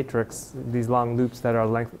million matrix, these long loops that are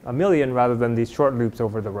length 1,000,000 rather than these short loops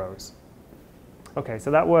over the rows. Okay,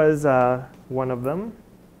 so that was one of them.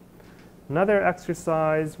 Another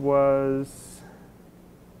exercise was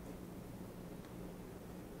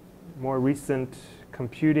more recent,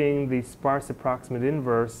 computing the sparse approximate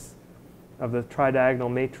inverse of the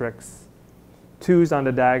tridiagonal matrix, 2's on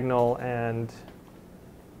the diagonal and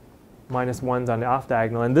 -1's on the off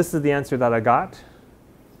diagonal. And this is the answer that I got.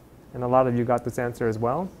 And a lot of you got this answer as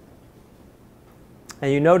well.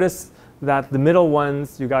 And you notice that the middle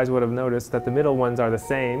ones, you guys would have noticed that the middle ones are the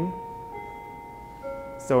same.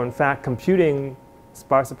 So in fact, computing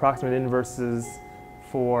sparse approximate inverses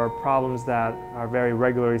for problems that are very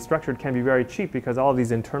regularly structured can be very cheap because all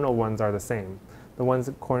these internal ones are the same. The ones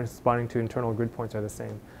corresponding to internal grid points are the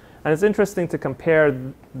same. And it's interesting to compare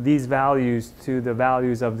these values to the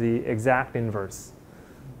values of the exact inverse.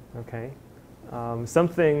 Okay?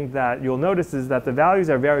 Something that you'll notice is that the values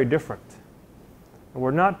are very different. And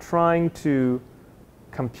we're not trying to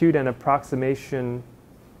compute an approximation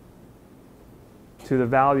to the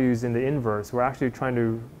values in the inverse. We're actually trying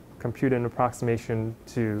to compute an approximation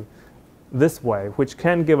to this way, which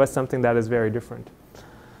can give us something that is very different.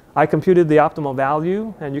 I computed the optimal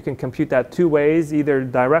value, and you can compute that two ways, either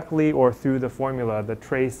directly or through the formula, the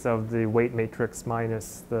trace of the weight matrix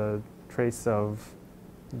minus the trace of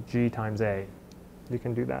G times A. You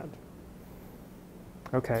can do that.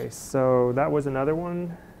 Okay, so that was another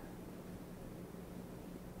one.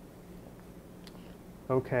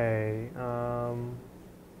 Okay.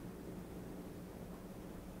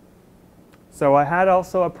 So I had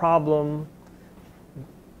also a problem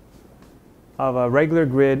of a regular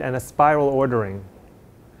grid and a spiral ordering.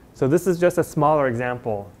 So this is just a smaller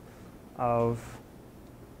example of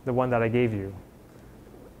the one that I gave you.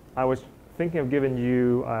 I was thinking of giving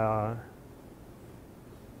you a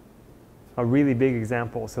really big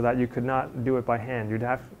example so that you could not do it by hand. You'd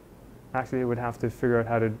have actually would have to figure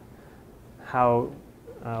out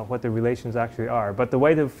what the relations actually are. But the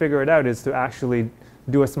way to figure it out is to actually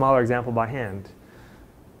do a smaller example by hand.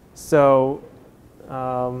 So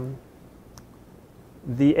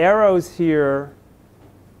the arrows here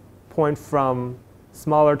point from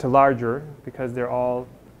smaller to larger because they're all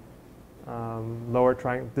lower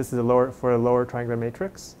triangle. This is for a lower triangular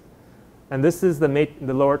matrix, and this is the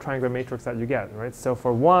lower triangular matrix that you get, right? So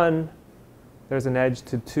for 1, there's an edge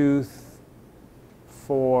to 2,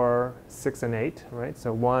 4, 6, and 8, right?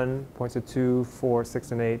 So 1 points to 2, 4,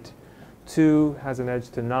 6, and 8. 2 has an edge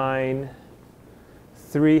to 9.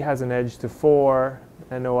 3 has an edge to 4,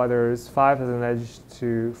 and no others. 4 has an edge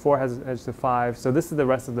to 5. So this is the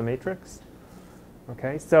rest of the matrix.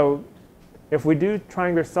 Okay, so if we do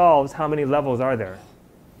triangular solves, how many levels are there?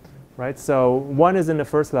 Right, so 1 is in the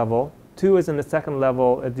first level, 2 is in the second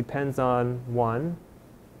level. It depends on 1.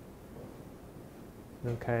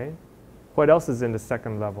 Okay, what else is in the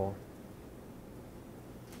second level?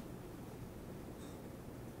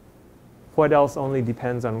 What else only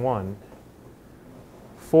depends on 1?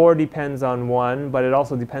 4 depends on 1, but it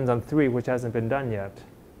also depends on 3, which hasn't been done yet.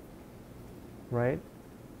 Right?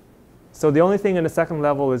 So the only thing in the second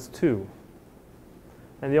level is 2.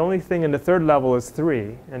 And the only thing in the third level is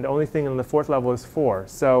 3. And the only thing in the fourth level is 4.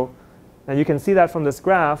 So, and you can see that from this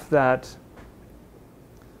graph that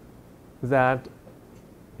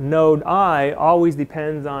node I always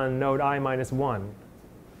depends on node I minus 1.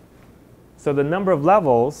 So the number of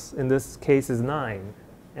levels in this case is 9.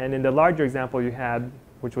 And in the larger example you had,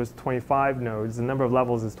 which was 25 nodes, the number of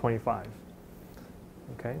levels is 25.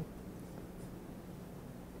 Okay?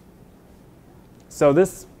 So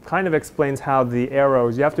this kind of explains how the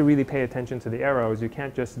arrows, you have to really pay attention to the arrows. You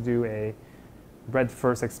can't just do a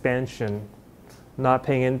breadth-first expansion, not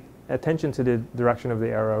paying attention to the direction of the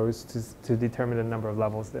arrows to determine the number of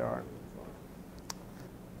levels there are.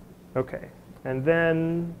 Okay, and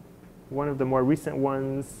then one of the more recent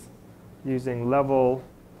ones using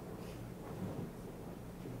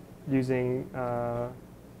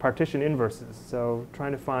partition inverses. So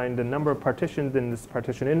trying to find the number of partitions in this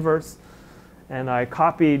partition inverse. And I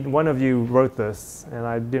copied, one of you wrote this, and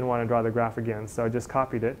I didn't want to draw the graph again, so I just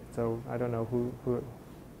copied it. So I don't know who it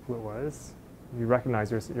was. You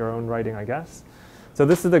recognize your own writing, I guess. So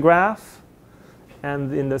this is the graph,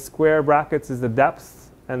 and in the square brackets is the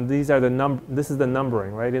depth, and these are this is the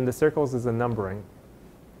numbering, right? In the circles is the numbering.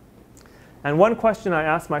 And one question I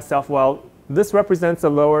asked myself, well, this represents a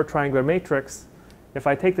lower triangular matrix. If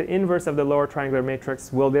I take the inverse of the lower triangular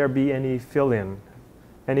matrix, will there be any fill-in,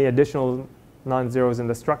 any additional non-zeros in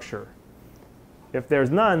the structure? If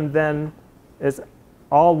there's none, then it's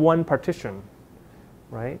all one partition,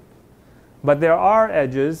 right? But there are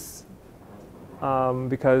edges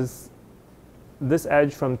because this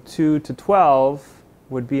edge from 2 to 12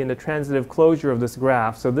 would be in the transitive closure of this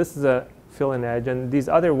graph. So this is a fill-in edge, and these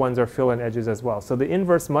other ones are fill-in edges as well. So the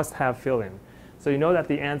inverse must have fill-in. So you know that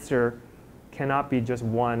the answer cannot be just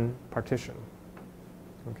one partition.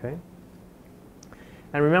 Okay?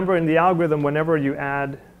 And remember, in the algorithm, whenever you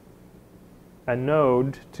add a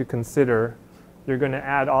node to consider, you're going to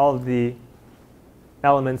add all of the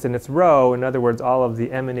elements in its row, in other words, all of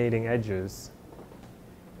the emanating edges.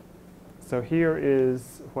 So here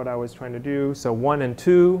is what I was trying to do. So 1 and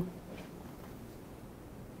 2,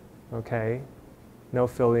 okay, no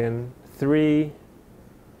fill-in. 3,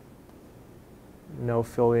 no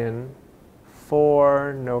fill in,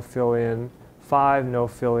 4, no fill in, 5, no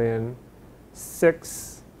fill in,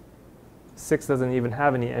 6 doesn't even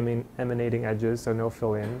have any emanating edges, so no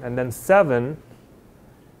fill in. And then 7,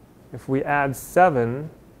 if we add 7,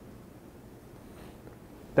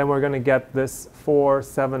 then we're going to get this 4,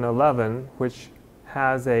 7, 11, which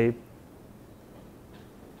has a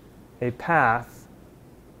path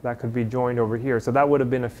that could be joined over here. So that would have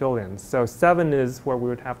been a fill-in. So 7 is where we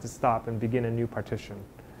would have to stop and begin a new partition.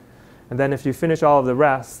 And then if you finish all of the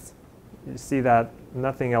rest, you see that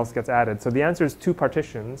nothing else gets added. So the answer is 2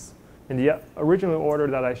 partitions. In the original order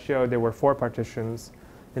that I showed, there were 4 partitions.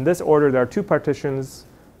 In this order, there are 2 partitions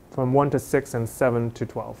from 1 to 6 and 7 to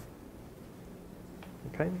 12.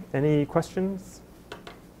 Okay, any questions?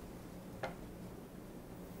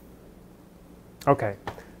 Okay.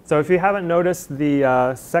 So if you haven't noticed,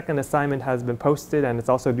 the second assignment has been posted, and it's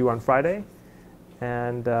also due on Friday.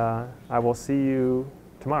 And I will see you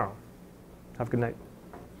tomorrow. Have a good night.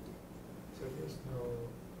 So there's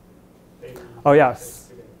no daily Oh, yes.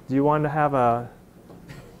 today. Do you want to have a...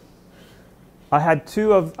 I had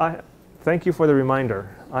 2 of... thank you for the reminder.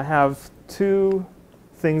 I have 2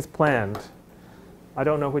 things planned. I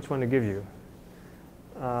don't know which one to give you.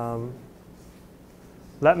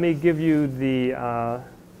 Let me give you the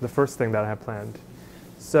first thing that I have planned.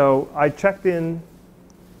 So I checked in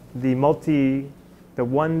the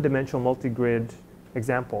one-dimensional multi-grid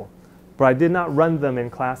example, but I did not run them in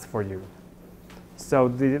class for you. So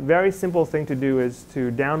the very simple thing to do is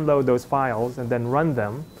to download those files and then run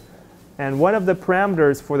them. And one of the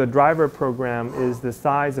parameters for the driver program is the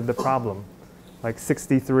size of the problem, like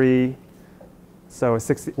 63. So a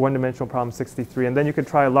one-dimensional problem, 63. And then you could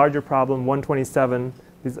try a larger problem, 127.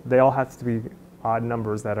 They all have to be odd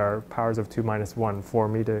numbers that are powers of 2 minus 1 for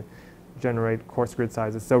me to generate coarse grid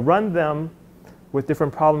sizes. So run them with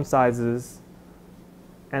different problem sizes,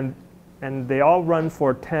 and they all run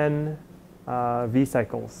for 10 V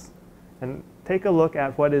cycles. And take a look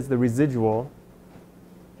at what is the residual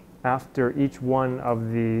after each one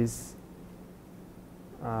of these,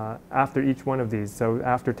 so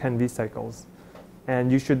after 10 V cycles.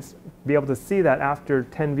 And you should be able to see that after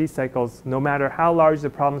 10 V cycles, no matter how large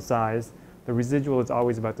the problem size, the residual is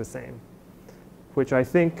always about the same, which I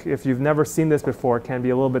think, if you've never seen this before, can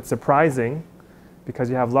be a little bit surprising because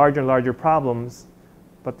you have larger and larger problems,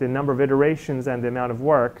 but the number of iterations and the amount of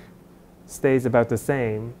work stays about the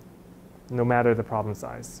same no matter the problem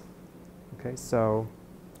size. Okay, so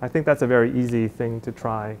I think that's a very easy thing to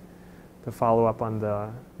try to follow up on the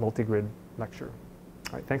multi-grid lecture.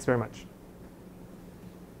 All right, thanks very much.